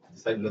can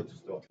decide not to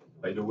store.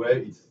 By the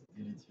way, it's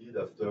deleted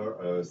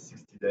after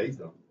 60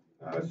 days.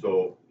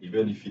 So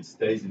even if it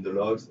stays in the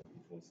logs, it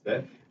won't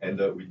stay, and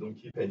we don't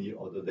keep any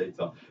other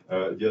data.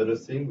 The other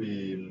thing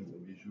we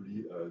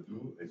usually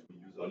do is we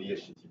use only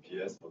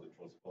HTTPS for the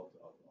transport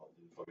of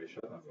the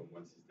information from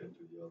one system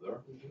to the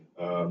other.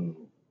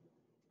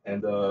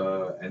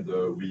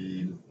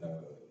 We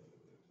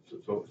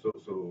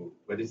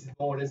well, this is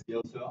more or less the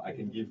answer I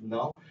can give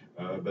now.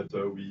 But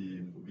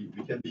we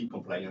can be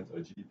compliant,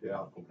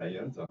 GDPR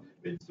compliant. But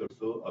it's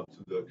also up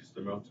to the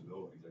customer to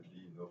know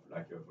exactly,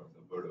 like for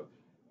example,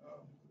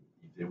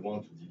 if they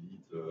want to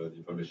delete the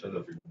information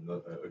of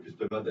a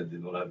customer that they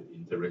don't have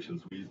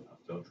interactions with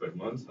after 12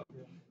 months,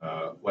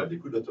 well, they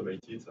could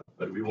automate it,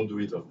 but we won't do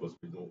it, of course.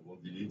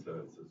 Won't delete.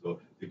 So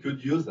they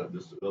could use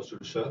the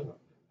solution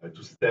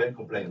to stay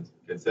compliant.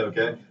 You can say,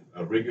 okay,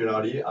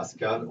 regularly I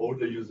scan all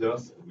the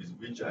users with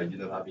which I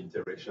didn't have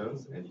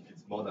interactions, and if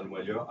it's more than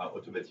 1 year, I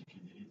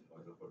automatically delete, for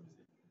example.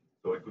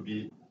 So it could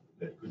be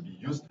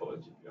used for a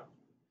GDPR.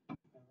 And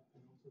also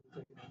the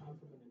second half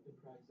of an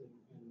enterprise,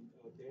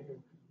 there,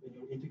 when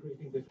you're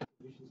integrating different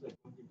solutions like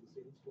going into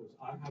Salesforce,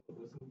 I have a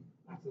personal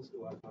access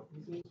to our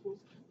company Salesforce.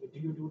 But do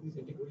you do these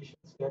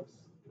integration steps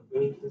to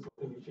build this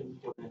automation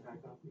for the entire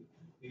company?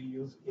 Do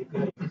you use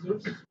API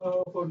users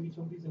for each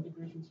of these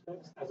integration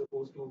steps, as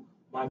opposed to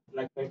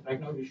like right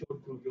now you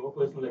showed through your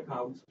personal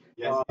accounts?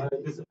 Yes,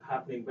 this is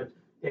happening, but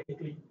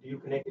technically, do you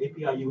connect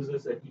API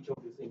users at each of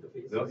these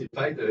interfaces? No, in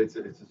fact, it's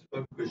a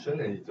super question,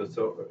 and it can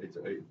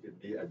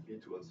be admin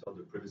to answer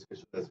the previous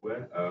question as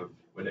well.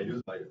 When I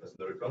use my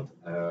personal account,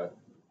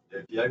 the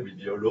API will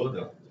be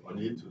allowed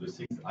only to the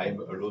things I am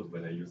allowed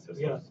when I use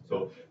Salesforce.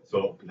 Yeah.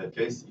 So in that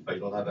case, if I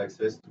don't have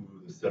access to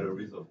the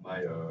salaries of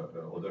my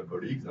other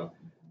colleagues,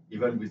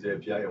 even with the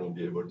API, I won't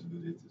be able to do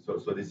this.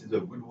 So this is a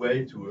good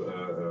way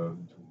to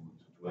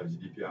have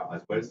GDPR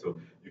as well. So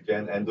you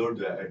can handle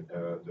the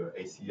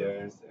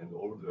ACLs and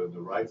all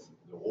the rights,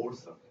 the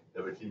roles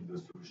directly in the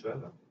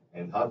solution,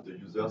 and have the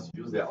users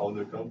use their own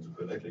account to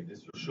connect like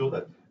this. You're sure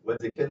that what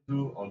they can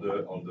do on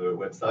the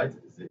website,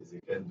 they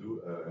can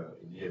do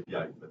in the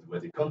API, but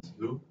what they can't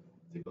do,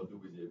 they can't do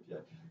with the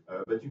API.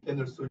 But you can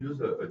also use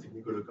a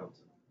technical account.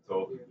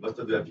 So most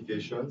of the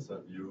applications,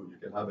 you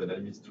can have an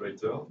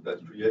administrator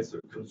that creates a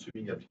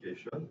consuming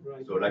application.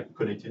 Right. So like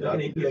connected app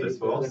in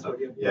Salesforce.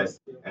 Yes.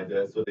 And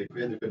so they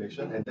create the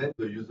connection, and then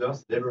the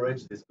users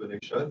leverage this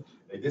connection.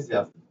 Like this, they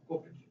have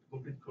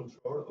complete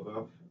control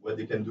over what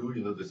they can do,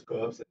 the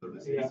scopes and all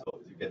the things. Yeah.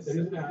 So you can. The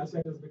reason I ask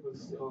that is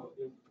because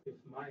if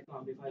my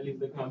account, if I leave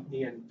the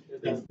company and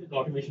the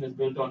automation is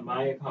built on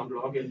my account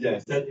login,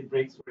 yes, that it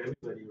breaks for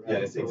everybody,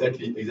 right? Yes, so,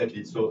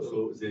 exactly.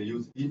 So they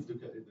use, if the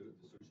solution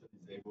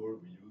is able,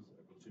 we use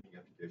consuming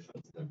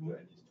applications that the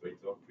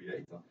administrator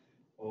creates.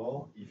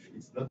 Or if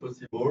it's not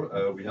possible,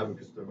 we have a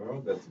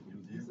customer that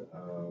uses a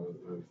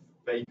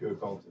fake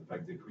account. In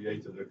fact, they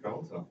create an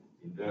account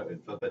in their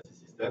third-party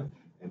system,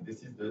 and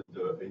this is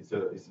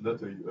it's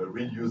not a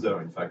real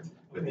user, in fact,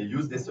 but they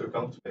use this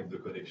account to make the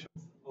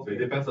connections. Okay. So it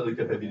depends on the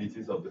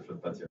capabilities of the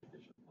third-party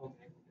application.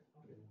 Okay.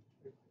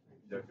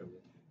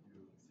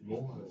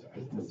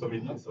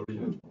 Simon, sorry.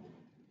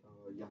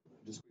 Yeah,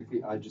 just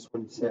quickly, I just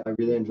wanted to say I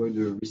really enjoyed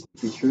the recent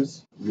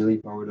features, really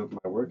powered up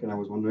my work, and I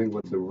was wondering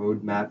what the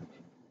roadmap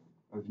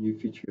of new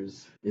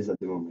features is at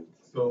the moment.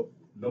 So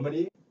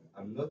normally,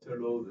 I'm not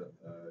allowed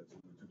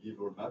to give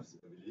roadmaps,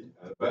 really,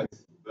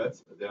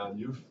 but there are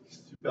new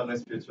super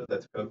nice features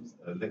that comes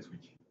next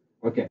week.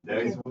 Okay. There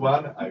is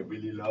one I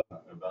really love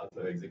about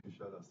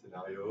execution of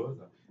scenarios,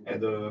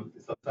 and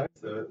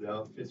sometimes there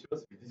are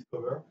features we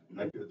discover,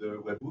 like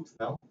the webhooks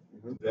now.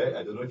 Today,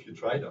 I don't know if you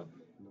tried.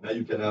 Now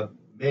you can have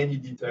many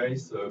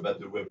details about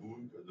the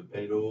webhook, the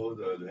payload,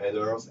 the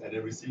headers, and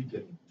everything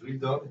can drill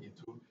down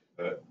into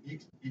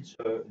each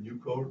new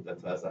code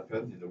that has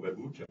happened in the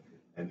webhook,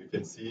 and you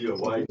can see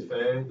why it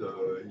failed,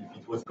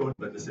 if it was called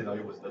but the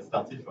scenario was not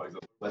started, for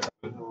example. What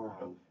happened?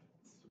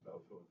 Super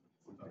helpful.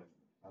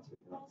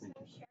 Also,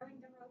 sharing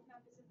the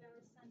roadmap is a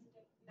very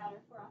sensitive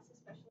matter for us,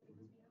 especially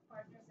because we have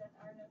partners that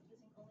are not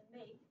using only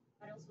Make,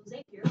 but also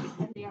Zapier,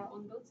 and they are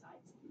on both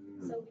sides.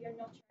 So we are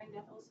not sharing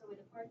that also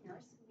with the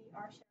partners. We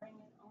are sharing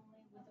it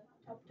only with the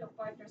top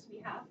partners we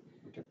have.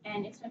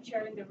 And it's not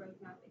sharing the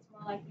roadmap. It's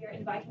more like we are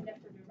inviting them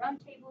to the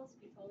roundtables.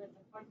 We call it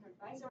the partner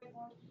advisory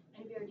board,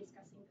 and we are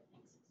discussing the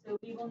things. So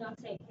we will not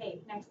say,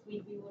 hey, next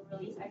week we will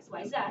release X,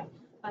 Y, Z,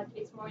 but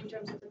it's more in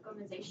terms of the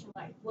conversation,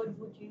 like what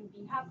would you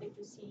be happy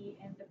to see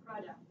in the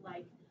product,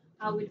 like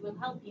how it will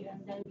help you,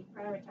 and then we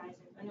prioritize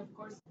it. And of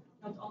course,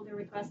 not all the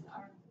requests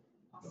are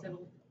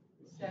possible.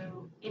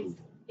 So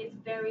it's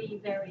very,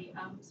 very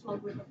small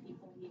group of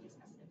people we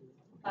discuss it.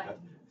 But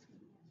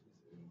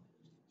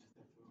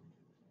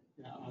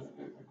yeah,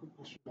 a quick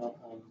question about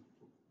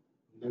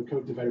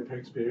no-code developer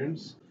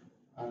experience.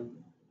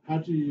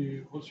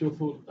 What's your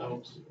thought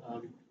about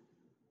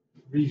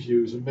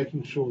reviews and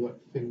making sure that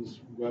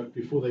things work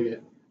before they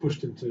get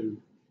pushed into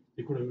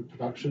equivalent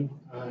production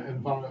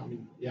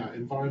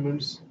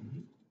environments,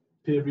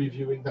 peer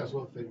reviewing, that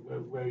sort of thing?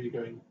 Where are you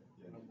going?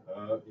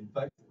 Yeah. In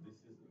fact, this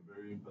is a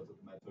very very important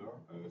matter.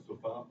 So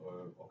far,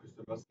 our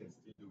customers can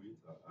still do it,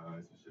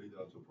 especially the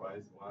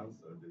enterprise ones.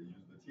 They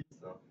use the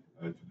teams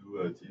to do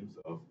teams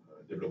of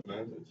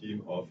development, a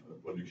team of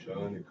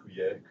production,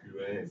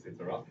 QA,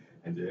 etc.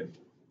 And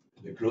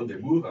they clone, they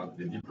move,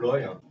 they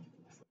deploy. The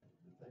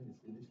time is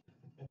finished.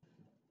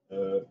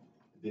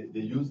 They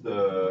use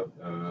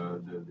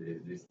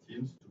these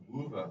teams to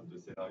move the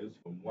scenarios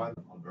from one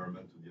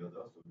environment to the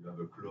other. So you have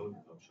a clone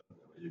option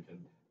where you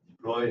can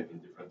deploy in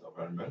different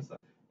environments,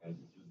 and it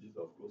uses,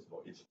 of course,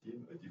 for each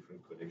team a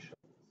different connection.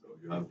 So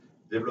you have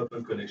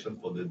development connection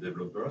for the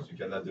developers. You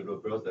can have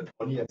developers that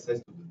only access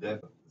to the dev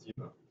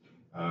team,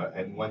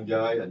 and one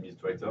guy,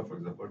 administrator, for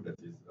example, that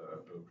is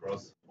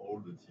across all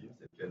the teams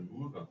that can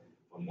move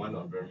from one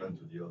environment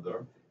to the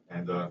other.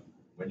 And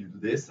when you do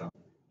this,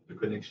 the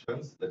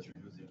connections that you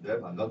use in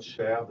dev are not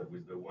shared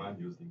with the one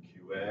used in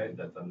QA,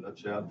 that are not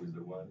shared with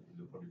the one in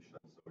the production.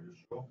 So you're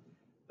sure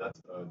that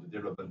the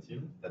development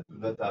team that do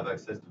not have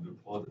access to the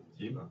prod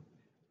team,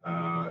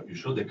 you're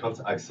sure they can't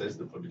access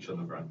the production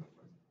environment.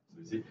 So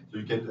you see, so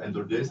you can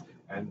handle this,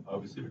 and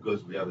obviously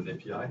because we have an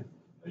API,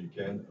 you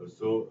can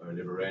also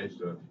leverage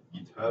the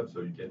GitHub,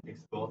 so you can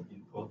export,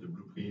 import the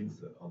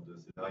blueprints of the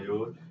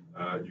scenario.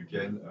 You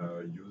can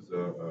use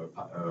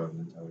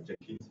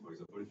Jenkins, for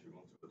example, if you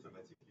want to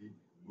automatically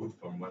move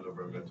from one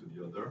environment to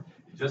the other.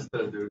 It's just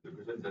the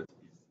question that it's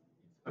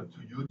up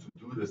to you to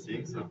do the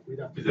things with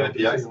the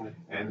APIs.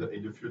 And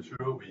in the future,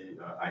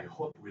 I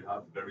hope we'll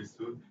have very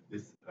soon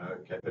this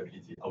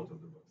capability out of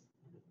the box.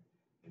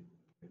 And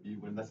maybe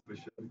one last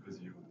question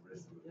because you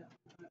rest. Yeah.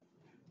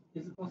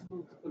 Is it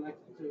possible to connect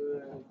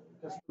to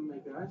custom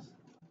makers?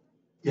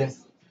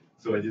 Yes.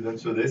 So I didn't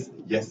show this.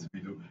 Yes, we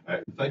do.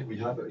 In fact, we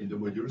have in the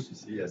modules, you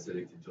see, a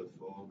selected job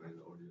form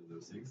and all the other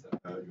things.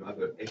 You have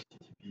an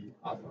HTTP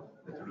app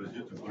that allows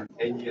you to call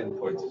any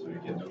endpoint. So you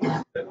can do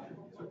the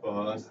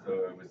post, this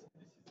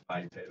is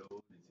my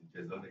payload, this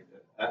is JSON,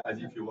 as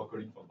if you were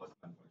calling from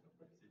Postman, for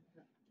example.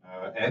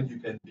 And you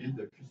can build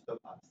a custom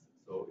apps.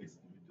 So you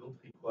don't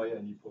require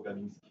any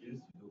programming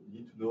skills. You don't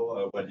need to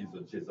know what is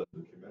a JSON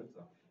document.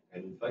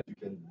 And in fact, you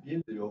can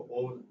build your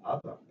own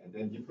app and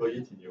then deploy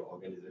it in your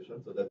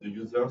organization so that the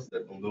users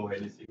that don't know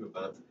anything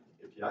about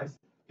APIs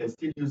can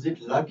still use it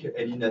like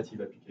any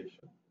native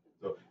application.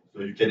 So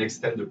you can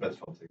extend the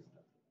platform.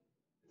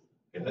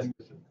 Okay, last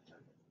question.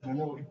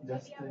 No,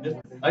 just.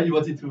 You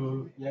wanted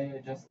to?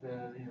 Yeah, just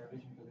in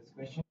relation to this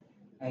question,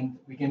 and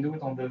we can do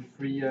it on the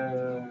free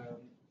plan.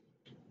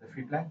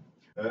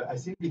 I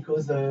think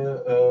because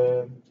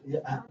I'm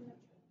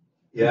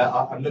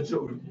not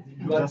sure.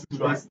 You have to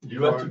try.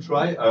 You have to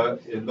try.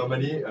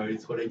 Normally,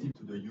 it's related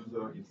to the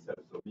user himself.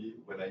 So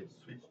when I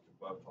switch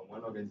from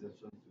one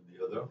organization to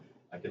the other,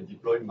 I can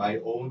deploy my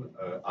own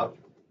app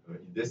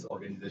in this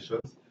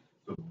organization.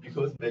 So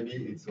because maybe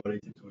it's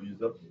related to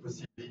user,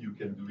 possibly you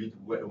can do it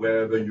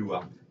wherever you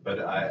are. But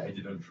I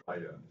didn't try.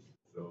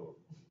 So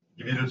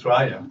give it a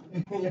try. Yeah,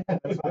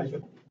 that's right.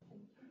 Maybe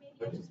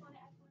I just want to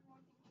add one more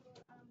thing to the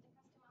custom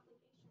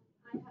application.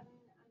 I have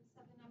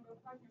set the number of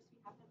partners we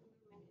have at the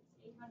moment. It's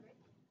 800.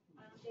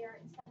 They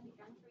are in 70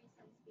 countries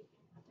and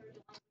speaking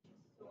 30 languages.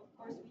 So of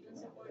course we don't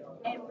support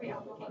every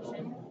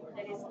application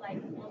that is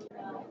like on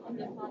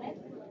the planet.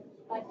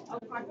 But our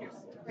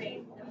partners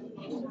create the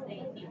applications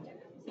they need.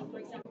 So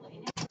for example,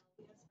 in Israel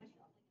we have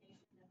special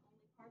applications that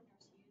only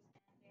partners use, and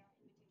they are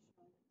invitational. So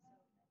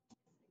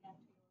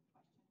that's again to your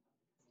question about the custom apps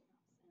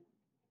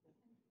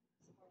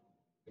and support.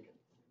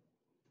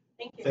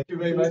 Thank you. Thank you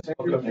very much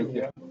for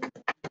coming.